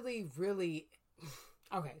really, really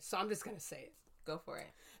okay. So I'm just gonna say it. Go for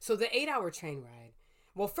it. So the 8-hour train ride.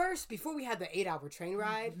 Well, first, before we had the 8-hour train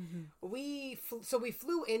ride, we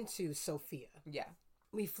flew into Sofia. Yeah,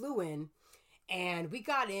 we flew in. And we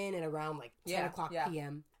got in at around, like, 10 o'clock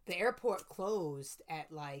p.m. The airport closed at,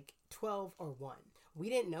 like, 12 or 1. We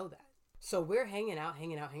didn't know that. So we're hanging out.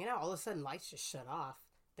 All of a sudden, lights just shut off.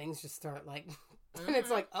 Things just start, like... and it's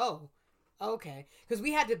like, oh, okay. Because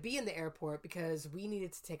we had to be in the airport because we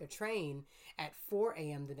needed to take a train at 4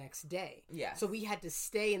 a.m. the next day. Yeah. So we had to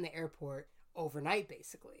stay in the airport overnight,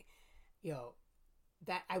 basically. Yo,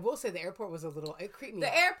 that... I will say the airport was a little... It creeped me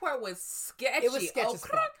out. The airport was sketchy. It was sketchy as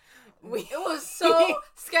fuck. It was so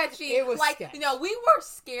sketchy. It was like, sketchy. we were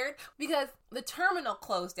scared because the terminal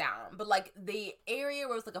closed down, but like the area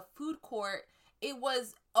where it was like a food court, it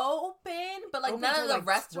was open, but like none of the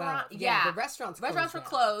restaurants. Yeah, the restaurants were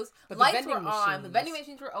closed. But lights were on. The vending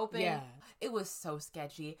machines were open. Yeah, it was so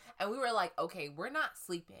sketchy, and we were like, okay, we're not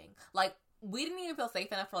sleeping. Like, we didn't even feel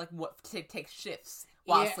safe enough for like to take shifts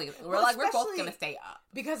while sleeping. We're we're both gonna stay up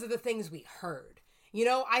because of the things we heard. You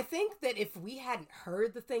know, I think that if we hadn't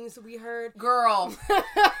heard the things that we heard... Girl.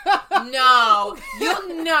 No.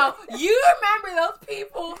 You remember those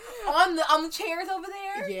people on the chairs over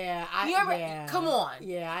there? Yeah. Come on.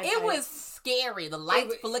 Yeah. It was scary. The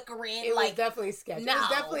lights flickering. It was definitely sketchy. No. It was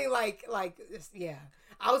definitely like, yeah.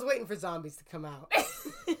 I was waiting for zombies to come out.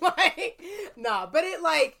 Like, nah, but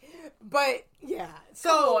yeah.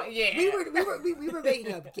 So on, yeah. we were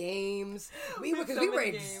making up games. We were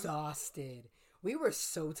games. exhausted. We were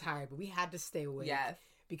so tired, but we had to stay awake. Yes.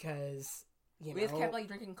 Because we just kept like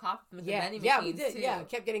drinking coffee from the vending we machines did. too. Yeah,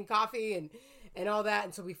 kept getting coffee and all that,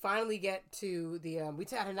 and so we finally get to the we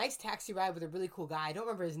had a nice taxi ride with a really cool guy. I don't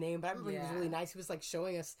remember his name, but I remember he was really nice. He was like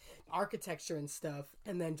showing us architecture and stuff,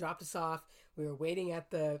 and then dropped us off. We were waiting at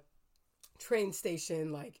the train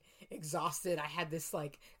station, like exhausted. I had this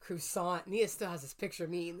like croissant. Nia still has this picture of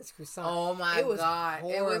me eating this croissant. Oh my god,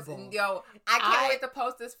 horrible. it was I can't wait to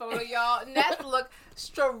post this photo, y'all. Ness looked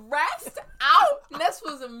stressed out. Ness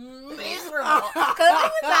was miserable because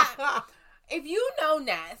it was that. If you know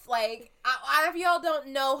Ness, like, if y'all don't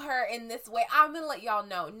know her in this way, I'm gonna let y'all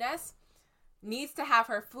know. Ness needs to have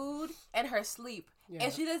her food and her sleep. Yeah.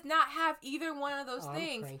 And she does not have either one of those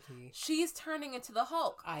things. She's turning into the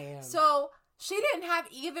Hulk. I am. So she didn't have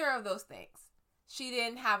either of those things. She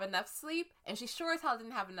didn't have enough sleep, and she sure as hell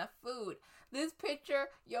didn't have enough food. This picture,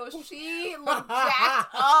 she looked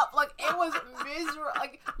jacked up. Like, it was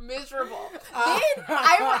miserable. Then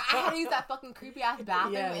I had to use that fucking creepy ass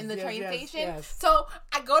bathroom in the train station. Yes. So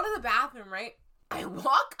I go to the bathroom, right? I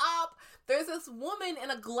walk up. There's this woman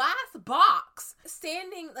in a glass box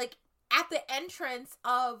standing, like, at the entrance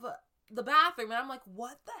of the bathroom, and I'm like,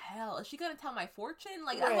 what the hell? Is she gonna tell my fortune?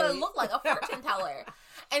 Like, that's what it looked like, a fortune teller.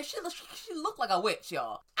 And she looked like a witch,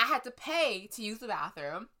 y'all. I had to pay to use the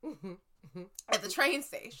bathroom at the train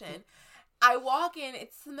station. I walk in,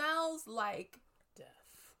 it smells like death.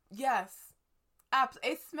 Yes.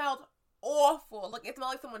 It smelled awful. Like, it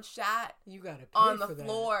smelled like someone shat you gotta pay on the for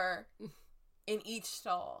floor in each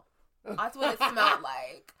stall. That's what it smelled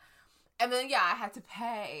like. And then, I had to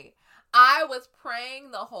pay. I was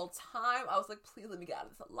praying the whole time. I was like, please let me get out of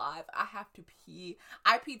this alive. I have to pee.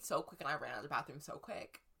 I peed so quick and I ran out of the bathroom so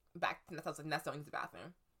quick. Back to Ness, I was like, Ness, don't use the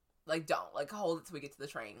bathroom. Like, don't. Like, hold it till we get to the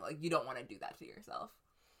train. Like, you don't want to do that to yourself.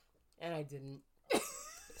 And I didn't.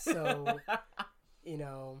 So,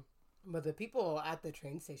 but the people at the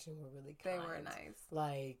train station were really kind. They were nice.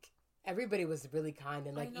 Like, everybody was really kind,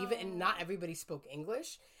 and like and not everybody spoke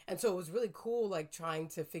English, and so it was really cool, like trying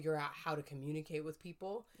to figure out how to communicate with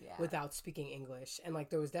people without speaking English. And like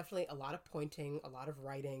there was definitely a lot of pointing, a lot of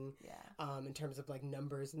writing, in terms of like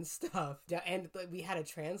numbers and stuff. And we had a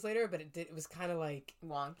translator, but it was kind of like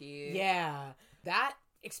wonky. Yeah, that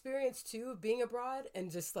experience too, being abroad and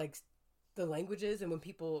just like the languages, and when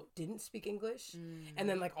people didn't speak English, and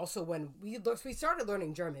then like also when we started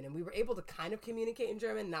learning German, and we were able to kind of communicate in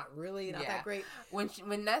German, not that great. When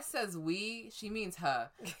Ness says we, she means her.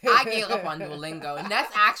 I gave up on Duolingo. Ness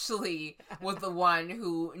actually was the one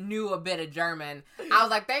who knew a bit of German. I was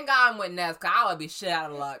like, thank God I'm with Ness, because I would be shit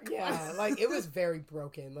out of luck. Yeah, like it was very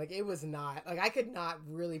broken. Like it was not, like I could not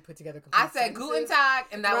really put together I said sentences. Guten Tag,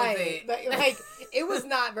 and that was it. Like it was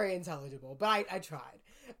not very intelligible, but I tried.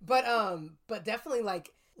 But definitely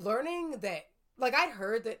like learning that, like I'd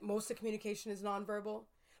heard that most of communication is nonverbal,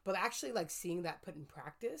 but actually like seeing that put in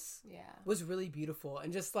practice was really beautiful.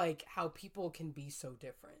 And just like how people can be so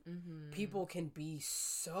different. Mm-hmm. People can be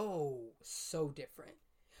so different,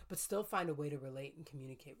 but still find a way to relate and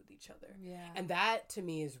communicate with each other. Yeah. And that to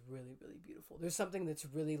me is really, really beautiful. There's something that's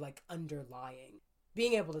really like underlying,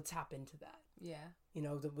 being able to tap into that. Yeah.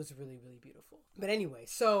 That was really, really beautiful. But anyway,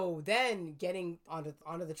 so then getting onto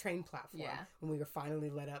the train platform, when we were finally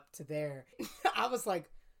led up to there, I was like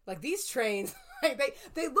these trains, like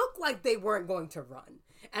they look like they weren't going to run.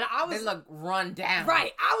 And they look run down.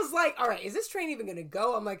 Right. I was like, all right, is this train even going to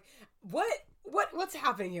go? I'm like, what's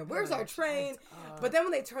happening here? Where's our train? But then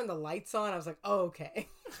when they turned the lights on, I was like, oh, okay.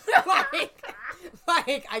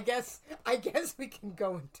 like I guess we can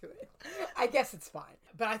go into it. I guess it's fine.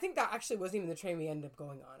 But I think that actually wasn't even the train we ended up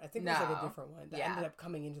going on. I think it was like a different one that ended up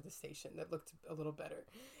coming into the station that looked a little better.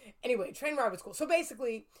 Anyway, train ride was cool. So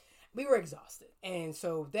basically, we were exhausted. And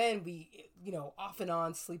so then we, off and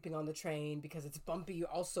on sleeping on the train because it's bumpy,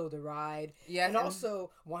 also the ride. Yes. And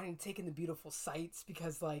also wanting to take in the beautiful sights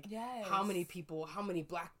because, like, how many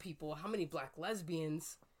black people, how many black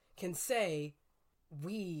lesbians can say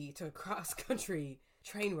we took a cross-country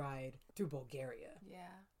train ride through Bulgaria? Yeah.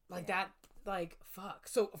 Like that, like, fuck.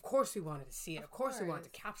 So, of course we wanted to see it. Of course we wanted to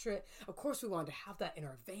capture it. Of course we wanted to have that in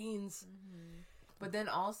our veins. Mm-hmm. But then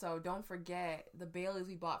also, don't forget the Baileys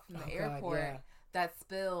we bought from the airport that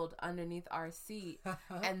spilled underneath our seat.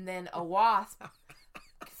 And then a wasp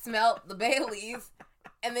smelled the Baileys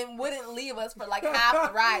and then wouldn't leave us for like half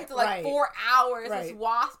the ride. So like Right. 4 hours, this Right.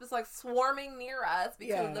 wasp is like swarming near us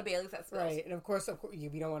because Yeah. of the Bailey's that spills. Right, and of course,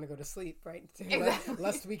 we don't want to go to sleep, right? Exactly.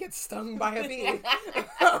 Lest we get stung by a bee.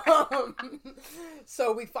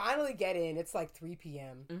 So we finally get in. It's like 3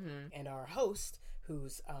 p.m. Mm-hmm. And our host,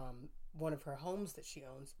 who's one of her homes that she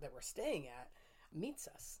owns that we're staying at, meets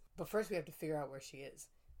us. But first we have to figure out where she is.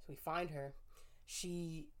 So we find her.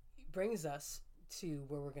 She brings us to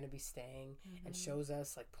where we're going to be staying and shows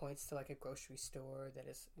us, like, points to like a grocery store that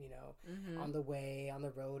is, you know, on the way, on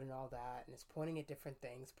the road and all that. And it's pointing at different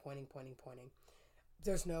things, pointing.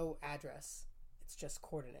 There's no address. It's just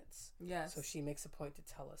coordinates. Yes. So she makes a point to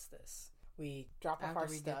tell us this. We drop off After our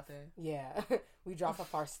we stuff. get there. Yeah. We drop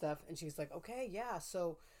off our stuff and she's like, okay, yeah.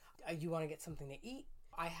 So you want to get something to eat?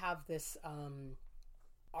 I have this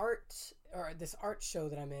art show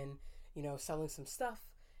that I'm in, you know, selling some stuff.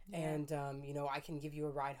 Yeah. And, you know, I can give you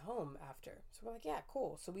a ride home after. So we're like, yeah,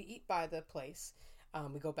 cool. So we eat by the place.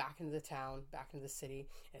 We go back into the town, back into the city.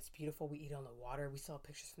 And it's beautiful. We eat on the water. We saw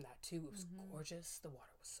pictures from that too. It was gorgeous. The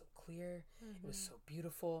water was so clear. It was so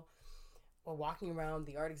beautiful. We're walking around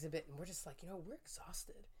the art exhibit and we're just like, you know, we're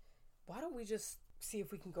exhausted. Why don't we just see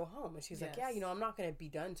if we can go home? And she's like, yeah, you know, I'm not going to be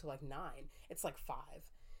done till like 9. It's like 5.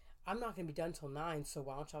 I'm not going to be done till 9. So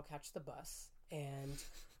why don't y'all catch the bus? And,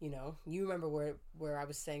 you know, you remember where I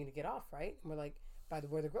was saying to get off, right? And we're like,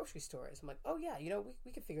 where the grocery store is. I'm like, oh yeah, you know,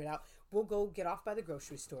 we can figure it out. We'll go get off by the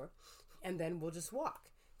grocery store and then we'll just walk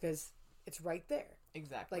because it's right there.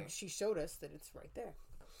 Exactly. Like, she showed us that it's right there.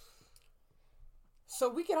 So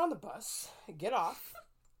we get on the bus, get off.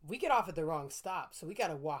 We get off at the wrong stop, so we got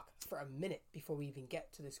to walk for a minute before we even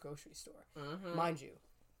get to this grocery store. Mind you,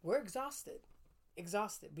 we're exhausted.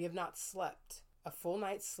 We have not slept a full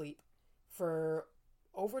night's sleep for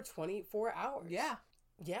over 24 hours. Yeah.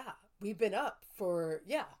 Yeah. We've been up for,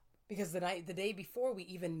 because the day before we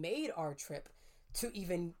even made our trip to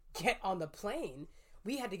even get on the plane,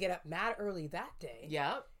 we had to get up mad early that day.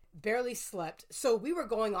 Yep. Barely slept. So we were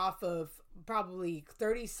going off of probably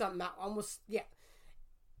 30-something, almost,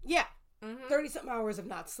 30-something hours of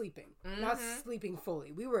not sleeping. Not sleeping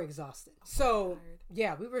fully. We were exhausted. So,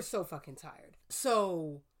 yeah, we were so fucking tired.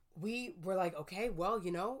 So we were like, okay, well,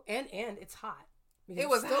 you know, and it's hot. It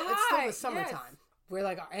was hot. It's still the summertime. Yes. We're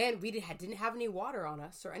like, and we didn't have any water on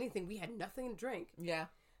us or anything. We had nothing to drink. Yeah.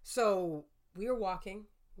 So we were walking.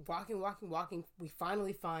 We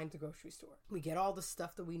finally find the grocery store. We get all the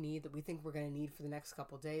stuff that we need, that we think we're going to need for the next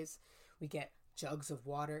couple days. We get jugs of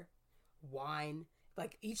water, wine.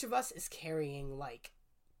 Like, each of us is carrying like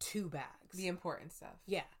 2 bags. The important stuff.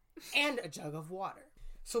 Yeah. And a jug of water.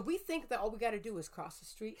 So we think that all we got to do is cross the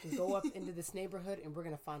street and go up into this neighborhood and we're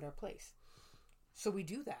going to find our place. So we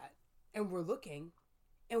do that and we're looking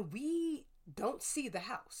and we don't see the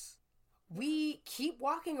house. We keep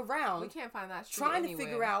walking around. We can't find that street trying anywhere. to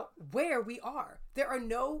figure out where we are. There are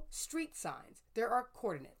no street signs. There are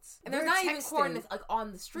coordinates. And there's not even coordinates like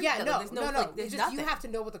on the street. Yeah, though. no. Like, there's Just, nothing. you have to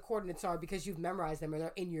know what the coordinates are because you've memorized them or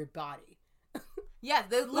they're in your body. Yes,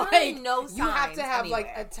 there's literally Like, no signs. you have to have anywhere.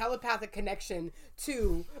 like a telepathic connection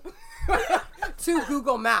to to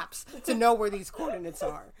Google Maps to know where these coordinates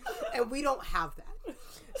are, and we don't have that.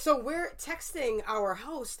 So we're texting our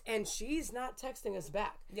host, and she's not texting us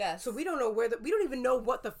back. Yes. So we don't know we don't even know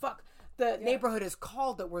what the fuck the neighborhood is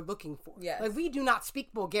called that we're looking for. Yes. Like, we do not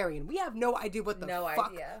speak Bulgarian. We have no idea what the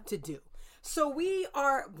fuck to do. So we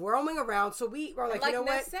are roaming around. So we are like, you know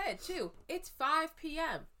Ness what? said too, it's 5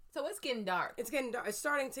 p.m. So it's getting dark. It's getting dark. It's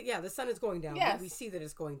starting to, the sun is going down. Yes. We see that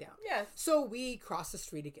it's going down. Yes. So we cross the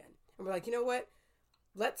street again. And we're like, you know what?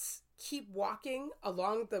 Let's keep walking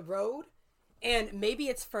along the road and maybe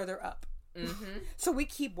it's further up. So we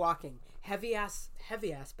keep walking. Heavy ass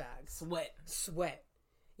bags. Sweat.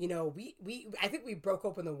 You know, I think we broke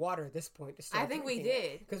open the water at this point to start. I think we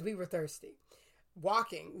did. Because we were thirsty.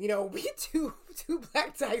 Walking, you know, we two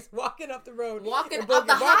black guys walking up the road, walking up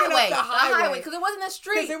the highway, because it wasn't a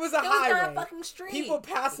street. Because it was a highway. It was not a fucking street. People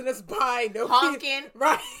passing us by, honking,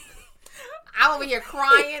 right? I'm over here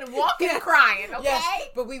crying, walking, crying. Okay, yes,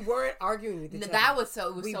 but we weren't arguing with each other. That was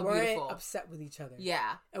so. We so weren't beautiful. upset with each other.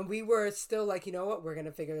 Yeah, and we were still like, you know what? We're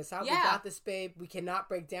gonna figure this out. Yeah. We got this, babe. We cannot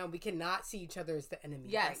break down. We cannot see each other as the enemy.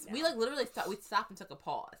 Yes, right we like literally we stopped and took a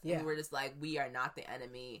pause. Yeah, we were just like, we are not the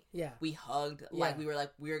enemy. Yeah, we hugged. Like we were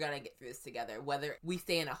like, we're gonna get through this together. Whether we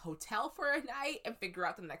stay in a hotel for a night and figure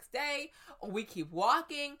out the next day, or we keep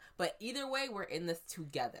walking. But either way, we're in this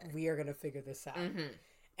together. We are gonna figure this out.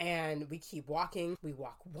 And we keep walking. We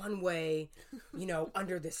walk one way, you know,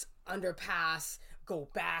 under this underpass, go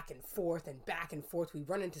back and forth and back and forth. We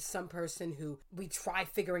run into some person who we try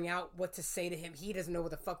figuring out what to say to him. He doesn't know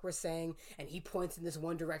what the fuck we're saying, and he points in this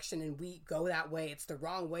one direction, and we go that way. It's the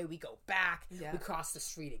wrong way. We go back. Yeah. We cross the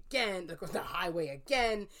street again, the highway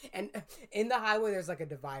again, and in the highway there's like a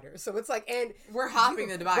divider. So it's like, and we're hopping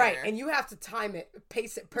the divider, right? And you have to time it,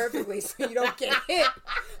 pace it perfectly, so you don't get hit.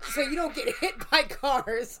 So you don't get hit by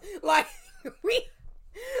cars. Like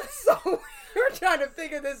so we're trying to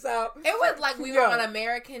figure this out. It was like we were on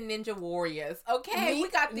American Ninja Warriors. Okay, we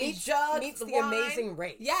got these jugs. Meets the Amazing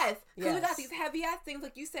Race. Yes, because we got these heavy ass things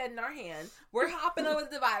like you said in our hand. We're hopping over the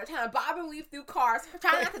divider, trying to bob and weave through cars,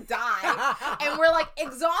 trying not to die, and we're like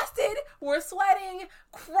exhausted. We're sweating,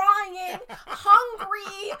 crying,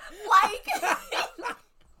 hungry, like.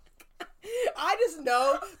 I just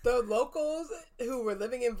know the locals who were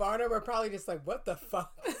living in Varna were probably just like, what the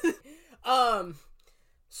fuck?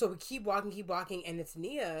 So we keep walking, and it's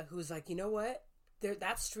Nia who's like, you know what?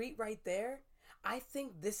 That street right there, I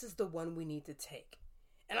think this is the one we need to take.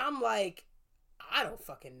 And I'm like, I don't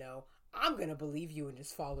fucking know. I'm going to believe you and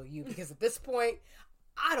just follow you, because at this point,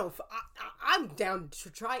 I'm down to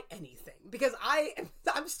try anything, because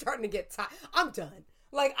I'm starting to get tired. I'm done.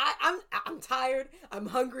 Like, I'm tired. I'm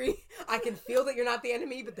hungry. I can feel that you're not the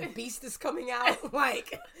enemy, but the beast is coming out.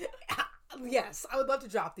 Like, yes, I would love to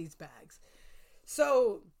drop these bags.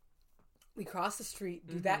 So we cross the street,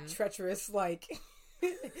 do that treacherous, like,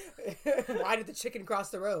 why did the chicken cross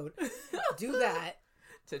the road? Do that.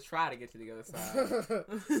 To try to get to the other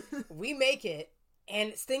side. We make it,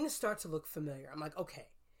 and things start to look familiar. I'm like, okay,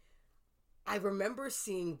 I remember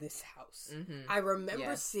seeing this house. Mm-hmm. I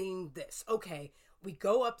remember seeing this. Okay, we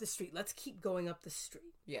go up the street. Let's keep going up the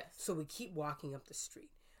street. Yes. So we keep walking up the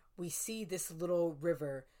street. We see this little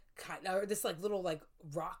river, or this like little like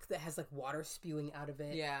rock that has like water spewing out of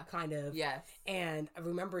it. Yeah. Kind of. Yes. And I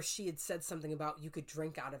remember she had said something about you could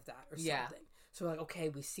drink out of that or something. So we're like, okay,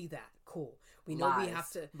 we see that. Cool. We know we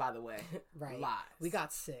have to. By the way. Right. Lies. We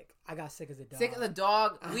got sick. I got sick as a dog. Sick as a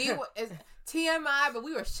dog. It's TMI, but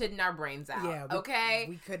we were shitting our brains out. Yeah. Okay.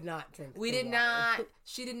 We could not drink. We did not.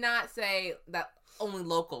 She did not say that only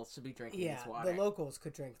locals should be drinking this water. The locals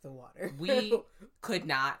could drink the water. We could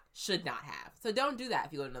not, should not have. So don't do that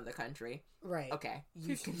if you go to another country. Right. Okay.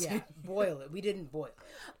 Boil it. We didn't boil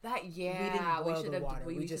it. We didn't boil the water.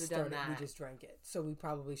 We just done that. We just drank it. So we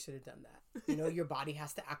probably should have done that. You know, your body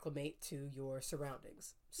has to acclimate to your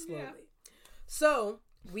surroundings slowly. Yeah. So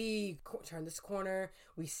we turn this corner.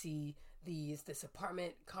 We see this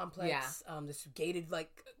apartment complex. This gated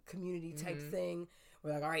like community type thing.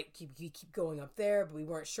 We're like, all right, keep going up there, but we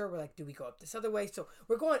weren't sure. We're like, do we go up this other way? So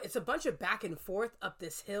we're going, it's a bunch of back and forth up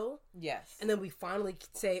this hill. Yes. And then we finally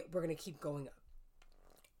say, we're going to keep going up.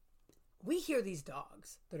 We hear these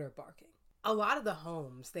dogs that are barking. A lot of the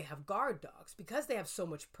homes, they have guard dogs because they have so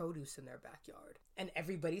much produce in their backyard. And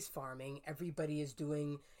everybody's farming. Everybody is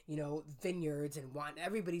doing, vineyards and wine.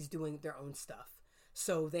 Everybody's doing their own stuff.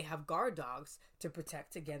 So they have guard dogs to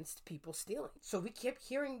protect against people stealing. So we kept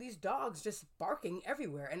hearing these dogs just barking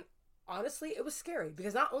everywhere. And honestly, it was scary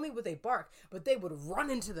because not only would they bark, but they would run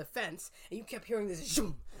into the fence and you kept hearing this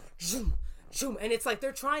zoom, zoom, zoom. And it's like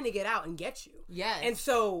they're trying to get out and get you. Yes. And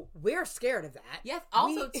so we're scared of that. Yes.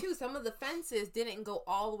 Also, too, some of the fences didn't go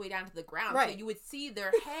all the way down to the ground. Right. So you would see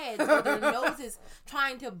their heads or their noses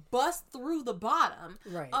trying to bust through the bottom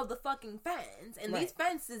of the fucking fence. And these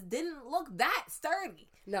fences didn't look that sturdy.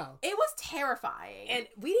 No. It was terrifying. And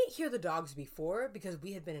we didn't hear the dogs before because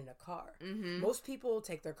we had been in a car. Mm-hmm. Most people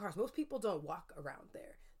take their cars. Most people don't walk around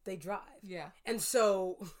there. They drive. Yeah. And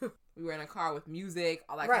so we were in a car with music,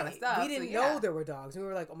 all that kind of stuff. We didn't know there were dogs. We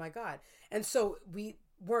were like, oh my God. And so we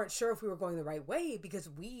weren't sure if we were going the right way because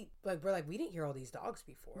we didn't hear all these dogs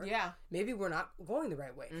before. Yeah. Maybe we're not going the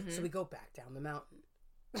right way. Mm-hmm. So we go back down the mountain.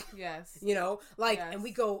 Yes. And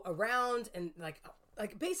we go around and like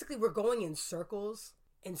basically we're going in circles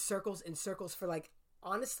for like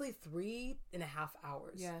honestly 3.5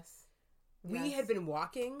 hours. Yes. We had been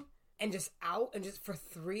walking and just out and just for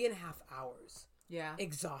 3.5 hours. Yeah.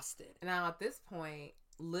 Exhausted. And now at this point,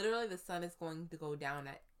 literally the sun is going to go down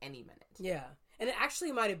at any minute. Yeah. And it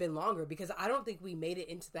actually might have been longer because I don't think we made it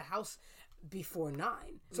into the house before 9.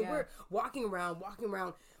 So we're walking around.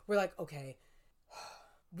 We're like, okay,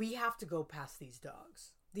 we have to go past these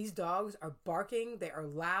dogs. These dogs are barking. They are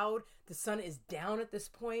loud. The sun is down at this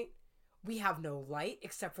point. We have no light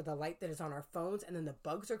except for the light that is on our phones. And then the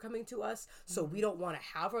bugs are coming to us. So we don't want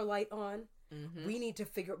to have our light on. Mm-hmm. We need to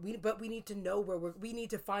we need to know we need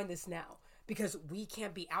to find this now because we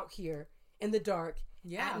can't be out here in the dark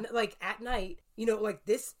Yeah. At night, you know, like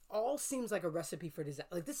this all seems like a recipe for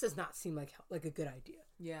disaster. Like this does not seem like a good idea.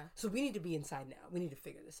 Yeah. So we need to be inside now. We need to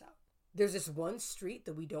figure this out. There's this one street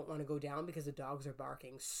that we don't want to go down because the dogs are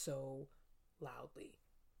barking so loudly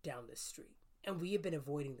down this street. And we have been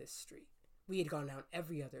avoiding this street. We had gone down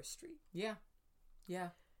every other street. Yeah. Yeah.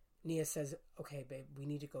 Nia says, okay, babe, we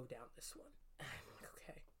need to go down this one. I'm like,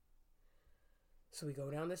 okay. So we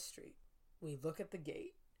go down this street. We look at the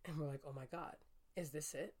gate and we're like, oh my God, is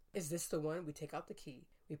this it? Is this the one? We take out the key.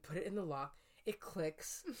 We put it in the lock. It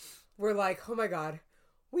clicks. We're like, oh my God,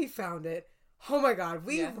 we found it. Oh my God,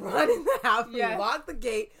 we run in the house. We lock the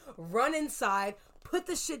gate, run inside, put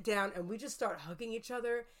the shit down, and we just start hugging each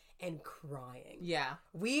other and crying. Yeah.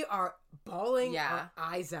 We are bawling our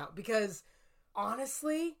eyes out because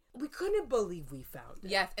honestly, we couldn't believe we found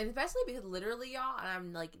it. Yes, and especially because literally, y'all, and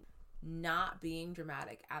I'm like not being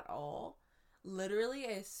dramatic at all. Literally,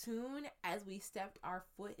 as soon as we stepped our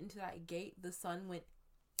foot into that gate, the sun went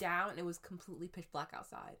down and it was completely pitch black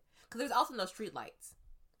outside. Because there's also no street lights.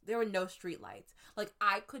 There were no street lights. Like,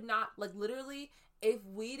 I could not, like, literally, if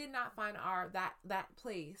we did not find that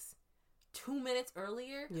place 2 minutes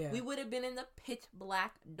earlier, we would have been in the pitch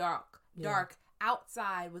black dark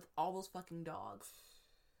outside with all those fucking dogs.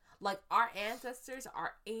 Like, our ancestors,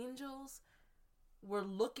 our angels were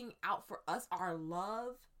looking out for us, our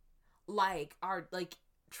love, like, our, like,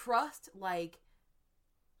 trust, like.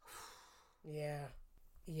 Yeah,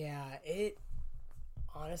 it,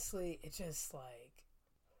 honestly, it just, like,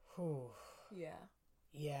 whew.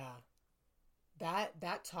 Yeah.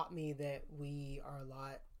 That taught me that we are a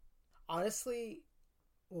lot, honestly,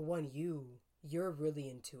 well, one, you're really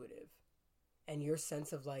intuitive. And your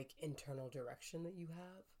sense of, like, internal direction that you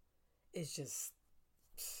have is just,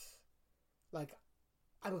 like,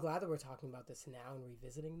 I'm glad that we're talking about this now and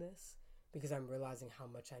revisiting this because I'm realizing how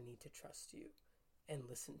much I need to trust you and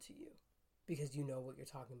listen to you because you know what you're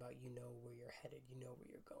talking about. You know where you're headed. You know where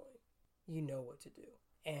you're going. You know what to do.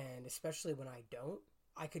 And especially when I don't,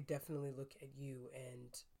 I could definitely look at you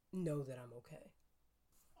and know that I'm okay.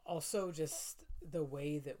 Also, just the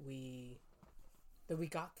way that we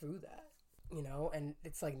got through that. You know, and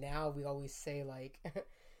it's like now we always say, like,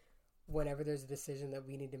 whenever there's a decision that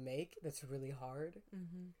we need to make that's really hard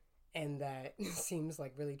and that seems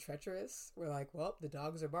like really treacherous, we're like, well, the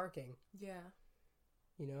dogs are barking. Yeah.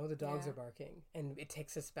 You know, the dogs are barking. And it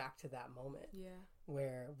takes us back to that moment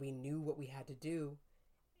where we knew what we had to do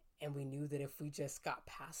and we knew that if we just got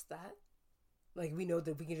past that, like, we know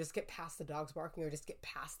that we can just get past the dogs barking or just get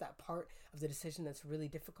past that part of the decision that's really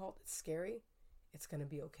difficult, it's scary, it's going to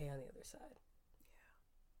be okay on the other side.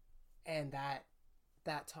 Yeah. And that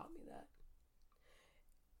taught me that.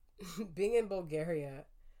 Being in Bulgaria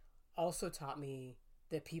also taught me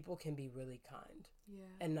that people can be really kind.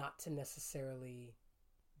 Yeah. And not to necessarily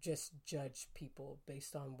just judge people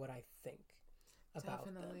based on what I think about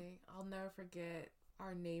them. Definitely. I'll never forget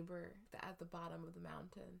our neighbor at the bottom of the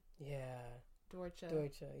mountain. Yeah.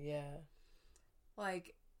 Dorcha, yeah.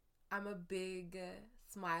 Like, I'm a big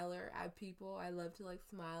smiler at people. I love to, like,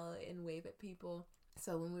 smile and wave at people.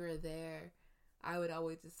 So when we were there, I would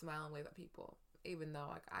always just smile and wave at people, even though,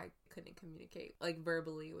 like, I couldn't communicate, like,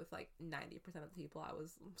 verbally with, like, 90% of the people I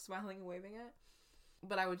was smiling and waving at.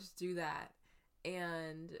 But I would just do that.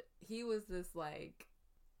 And he was this, like,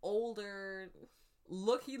 older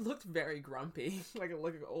he looked very grumpy, like an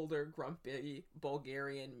older, grumpy bald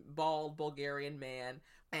Bulgarian man.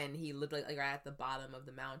 And he lived, like right at the bottom of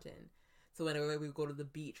the mountain. So whenever we would go to the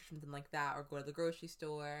beach or something like that, or go to the grocery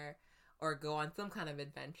store, or go on some kind of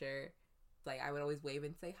adventure, like, I would always wave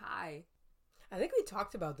and say hi. I think we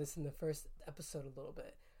talked about this in the first episode a little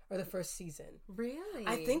bit, or the first season. Really?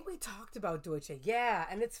 I think we talked about Deutsche. Yeah,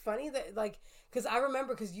 and it's funny that, like, because I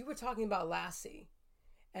remember, because you were talking about Lassie.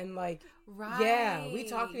 And, like, right. Yeah,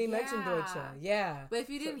 we mentioned Deutsche. Yeah. But if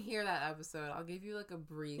you didn't hear that episode, I'll give you, like, a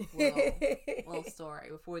brief little story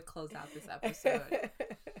before we close out this episode.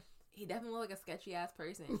 He definitely looked like a sketchy-ass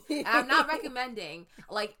person. And I'm not recommending,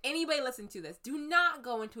 like, anybody listening to this, do not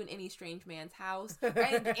go into any strange man's house, or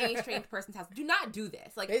any strange person's house. Do not do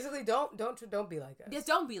this. Like, basically, don't be like us. Just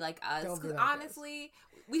don't be like us. Because honestly,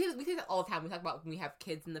 we say that all the time. We talk about when we have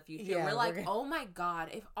kids in the future. Yeah, we're like, oh my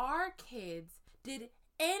God, if our kids did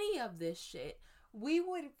any of this shit, we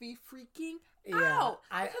would be freaking out.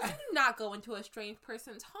 Because you do not go into a strange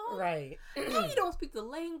person's home. Right. And you don't speak the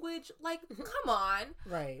language. Like, come on.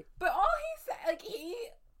 Right. But all he said, like, he,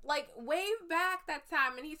 like, waved back that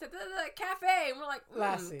time and he said, cafe. And we're like,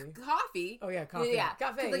 Lassie. Coffee. Oh, yeah, coffee. Yeah.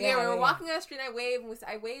 Cafe. Like, we were walking down the street and I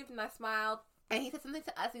waved and I smiled. And he said something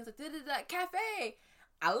to us and he was like, cafe.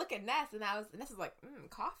 I look at Ness, and Ness was like,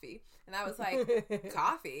 coffee. And I was like,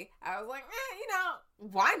 coffee? I was like,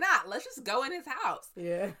 why not? Let's just go in his house.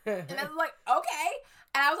 Yeah. And I was like, okay.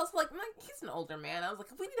 And I was also like, he's an older man. I was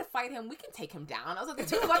like, if we need to fight him, we can take him down. I was like, the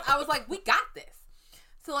two of us, I was like, we got this.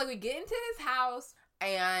 So, like, we get into his house,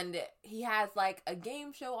 and he has, like, a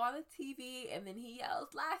game show on the TV, and then he yells,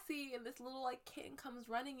 Lassie, and this little, like, kitten comes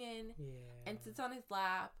running in and sits on his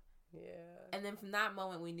lap. Yeah. And then from that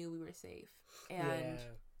moment, we knew we were safe. And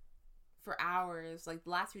for hours, like,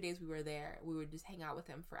 the last few days we were there, we would just hang out with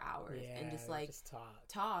him for hours and just, like,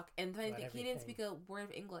 talk. And the funny thing, he didn't speak a word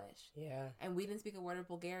of English. Yeah. And we didn't speak a word of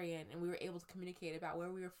Bulgarian, and we were able to communicate about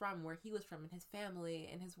where we were from, where he was from, and his family,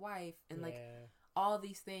 and his wife, and, like, all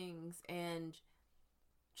these things, and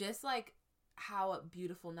just, like, how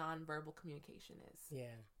beautiful nonverbal communication is.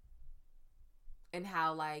 Yeah. And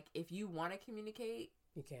how, like, if you want to communicate,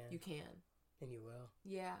 you can. And you will.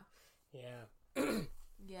 Yeah. Yeah.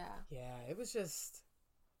 Yeah. Yeah, it was just...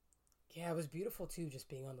 Yeah, it was beautiful, too, just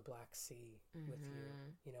being on the Black Sea with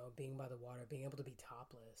you. You know, being by the water, being able to be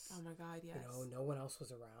topless. Oh, my God, yes. You know, no one else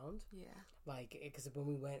was around. Yeah. Like, because when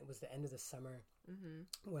we went, it was the end of the summer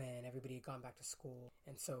when everybody had gone back to school.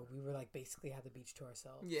 And so we were, like, basically had the beach to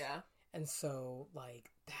ourselves. Yeah. And so,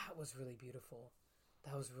 like, that was really beautiful.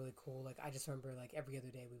 That was really cool. Like, I just remember, like, every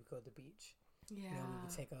other day we would go to the beach. Yeah. You know, we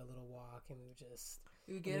would take a little walk, and we would just...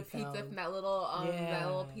 We would get a pizza from that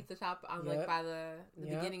little pizza shop on like by the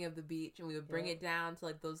beginning of the beach, and we would bring it down to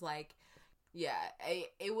like those like,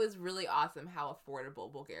 it was really awesome how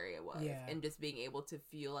affordable Bulgaria was, and just being able to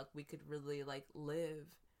feel like we could really like live,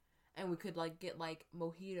 and we could like get like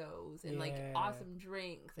mojitos and like awesome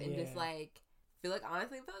drinks, and just like feel like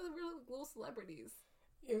honestly we felt like we were like little celebrities.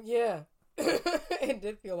 Yeah, it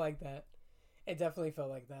did feel like that. It definitely felt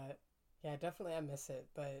like that. Yeah, definitely I miss it,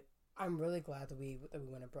 but I'm really glad that we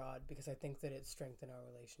went abroad, because I think that it strengthened our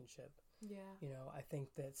relationship. Yeah. You know, I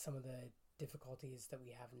think that some of the difficulties that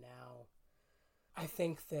we have now, I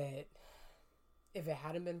think that if it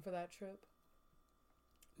hadn't been for that trip,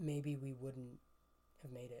 maybe we wouldn't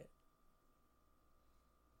have made it.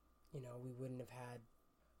 You know, we wouldn't have had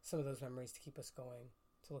some of those memories to keep us going,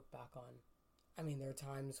 to look back on. I mean, there are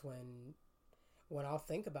times when I'll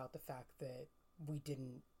think about the fact that we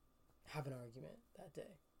didn't have an argument that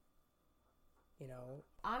day. You know,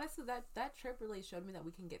 honestly, that trip really showed me that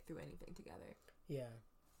we can get through anything together. Yeah,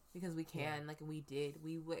 because we can. Like we did.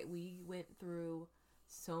 We went through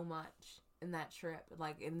so much in that trip.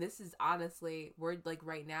 Like, and this is honestly, we're like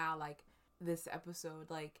right now, like this episode,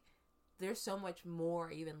 like there's so much more.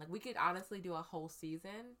 Even like we could honestly do a whole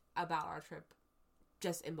season about our trip,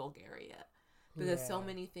 just in Bulgaria, because so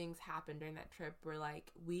many things happened during that trip where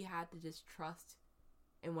like we had to just trust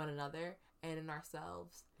in one another and in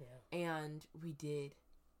ourselves. Yeah. And we did.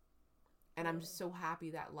 And I'm just so happy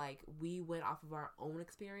that like we went off of our own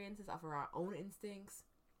experiences, off of our own instincts.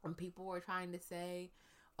 When people were trying to say,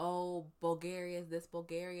 oh, Bulgaria is this,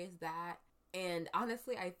 Bulgaria is that. And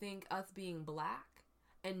honestly, I think us being Black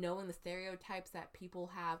and knowing the stereotypes that people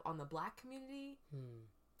have on the Black community,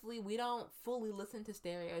 we don't fully listen to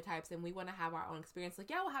stereotypes, and we want to have our own experience. Like,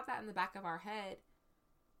 yeah, we'll have that in the back of our head.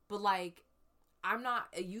 But like, I'm not,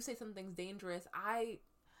 you say something's dangerous,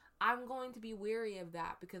 I'm going to be weary of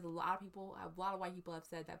that, because a lot of white people have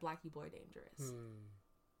said that Black people are dangerous.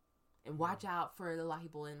 And watch out for the Black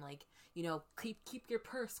people, and like, you know, keep your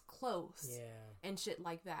purse close. And shit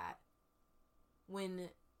like that. When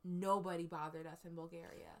nobody bothered us in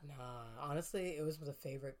Bulgaria. Nah, honestly, it was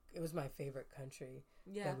my favorite country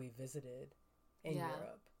that we visited in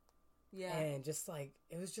Europe. Yeah. And just like,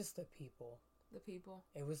 it was just the people.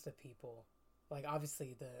 It was the people. Like,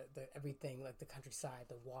 obviously, the everything, like, the countryside,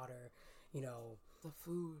 the water, you know. The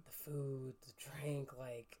food, the drink,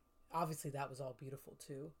 like, obviously that was all beautiful,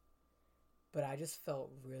 too. But I just felt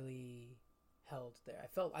really held there.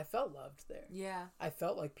 I felt loved there. Yeah. I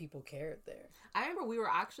felt like people cared there. I remember we were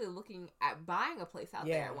actually looking at buying a place out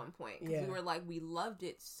there at one point. Because we were like, we loved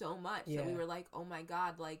it so much that we were like, oh my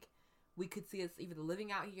God, like, we could see us either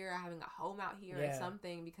living out here or having a home out here or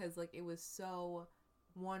something, because, like, it was so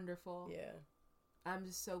wonderful. Yeah. I'm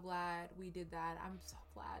just so glad we did that. I'm so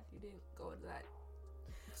glad you didn't go to that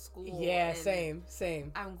school. Yeah, same.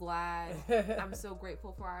 I'm glad. I'm so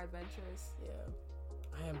grateful for our adventures. Yeah,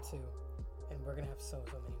 I am too. And we're going to have so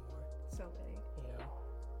many more. So many. You know?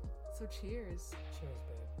 So cheers. Cheers,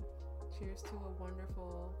 babe. Cheers to a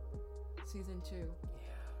wonderful season 2.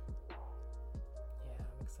 Yeah,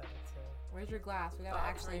 I'm excited too. Where's your glass? We got to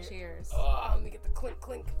actually cheers. Oh, let me get the clink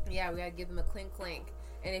clink. Yeah, we got to give them a clink clink.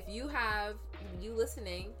 And if you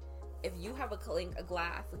listening, if you have a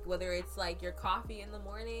glass, like whether it's like your coffee in the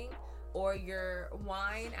morning or your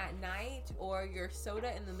wine at night, or your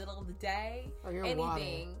soda in the middle of the day, Or your anything.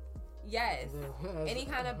 water. Yes, any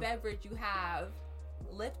kind of beverage you have,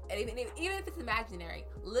 lift, even if it's imaginary,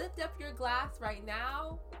 lift up your glass right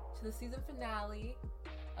now to the season finale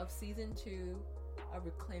of season 2 of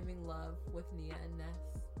Reclaiming Love with Nia and Ness.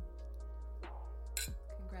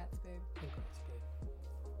 Congrats, babe. Congrats, babe.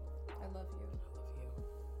 I love you. I love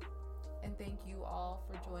you. And thank you all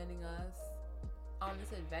for joining us on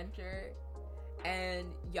this adventure. And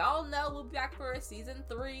y'all know we'll be back for a season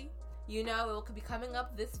 3. You know, it will be coming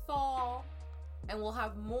up this fall. And we'll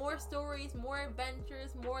have more stories, more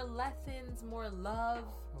adventures, more lessons, more love,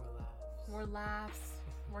 More laughs. more laughs,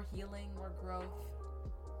 more healing, more growth,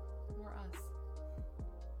 more us,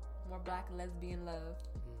 more Black lesbian love.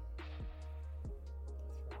 That's right.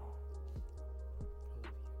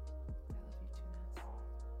 I love you too, Ness.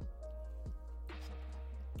 I'm so proud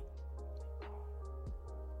of you.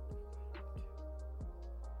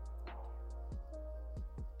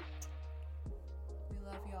 We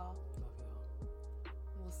love y'all. Love y'all.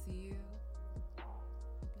 We'll see you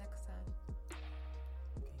next time.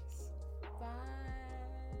 Peace. Bye.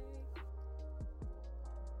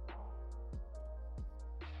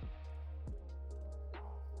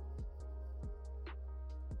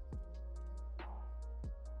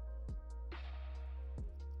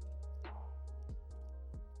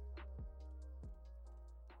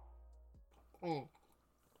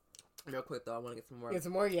 Real quick though, I want to get some more. Get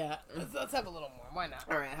some more? Yeah. Let's have a little more. Why not?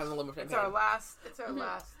 All right, having a little more. It's our last.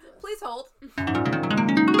 Please hold.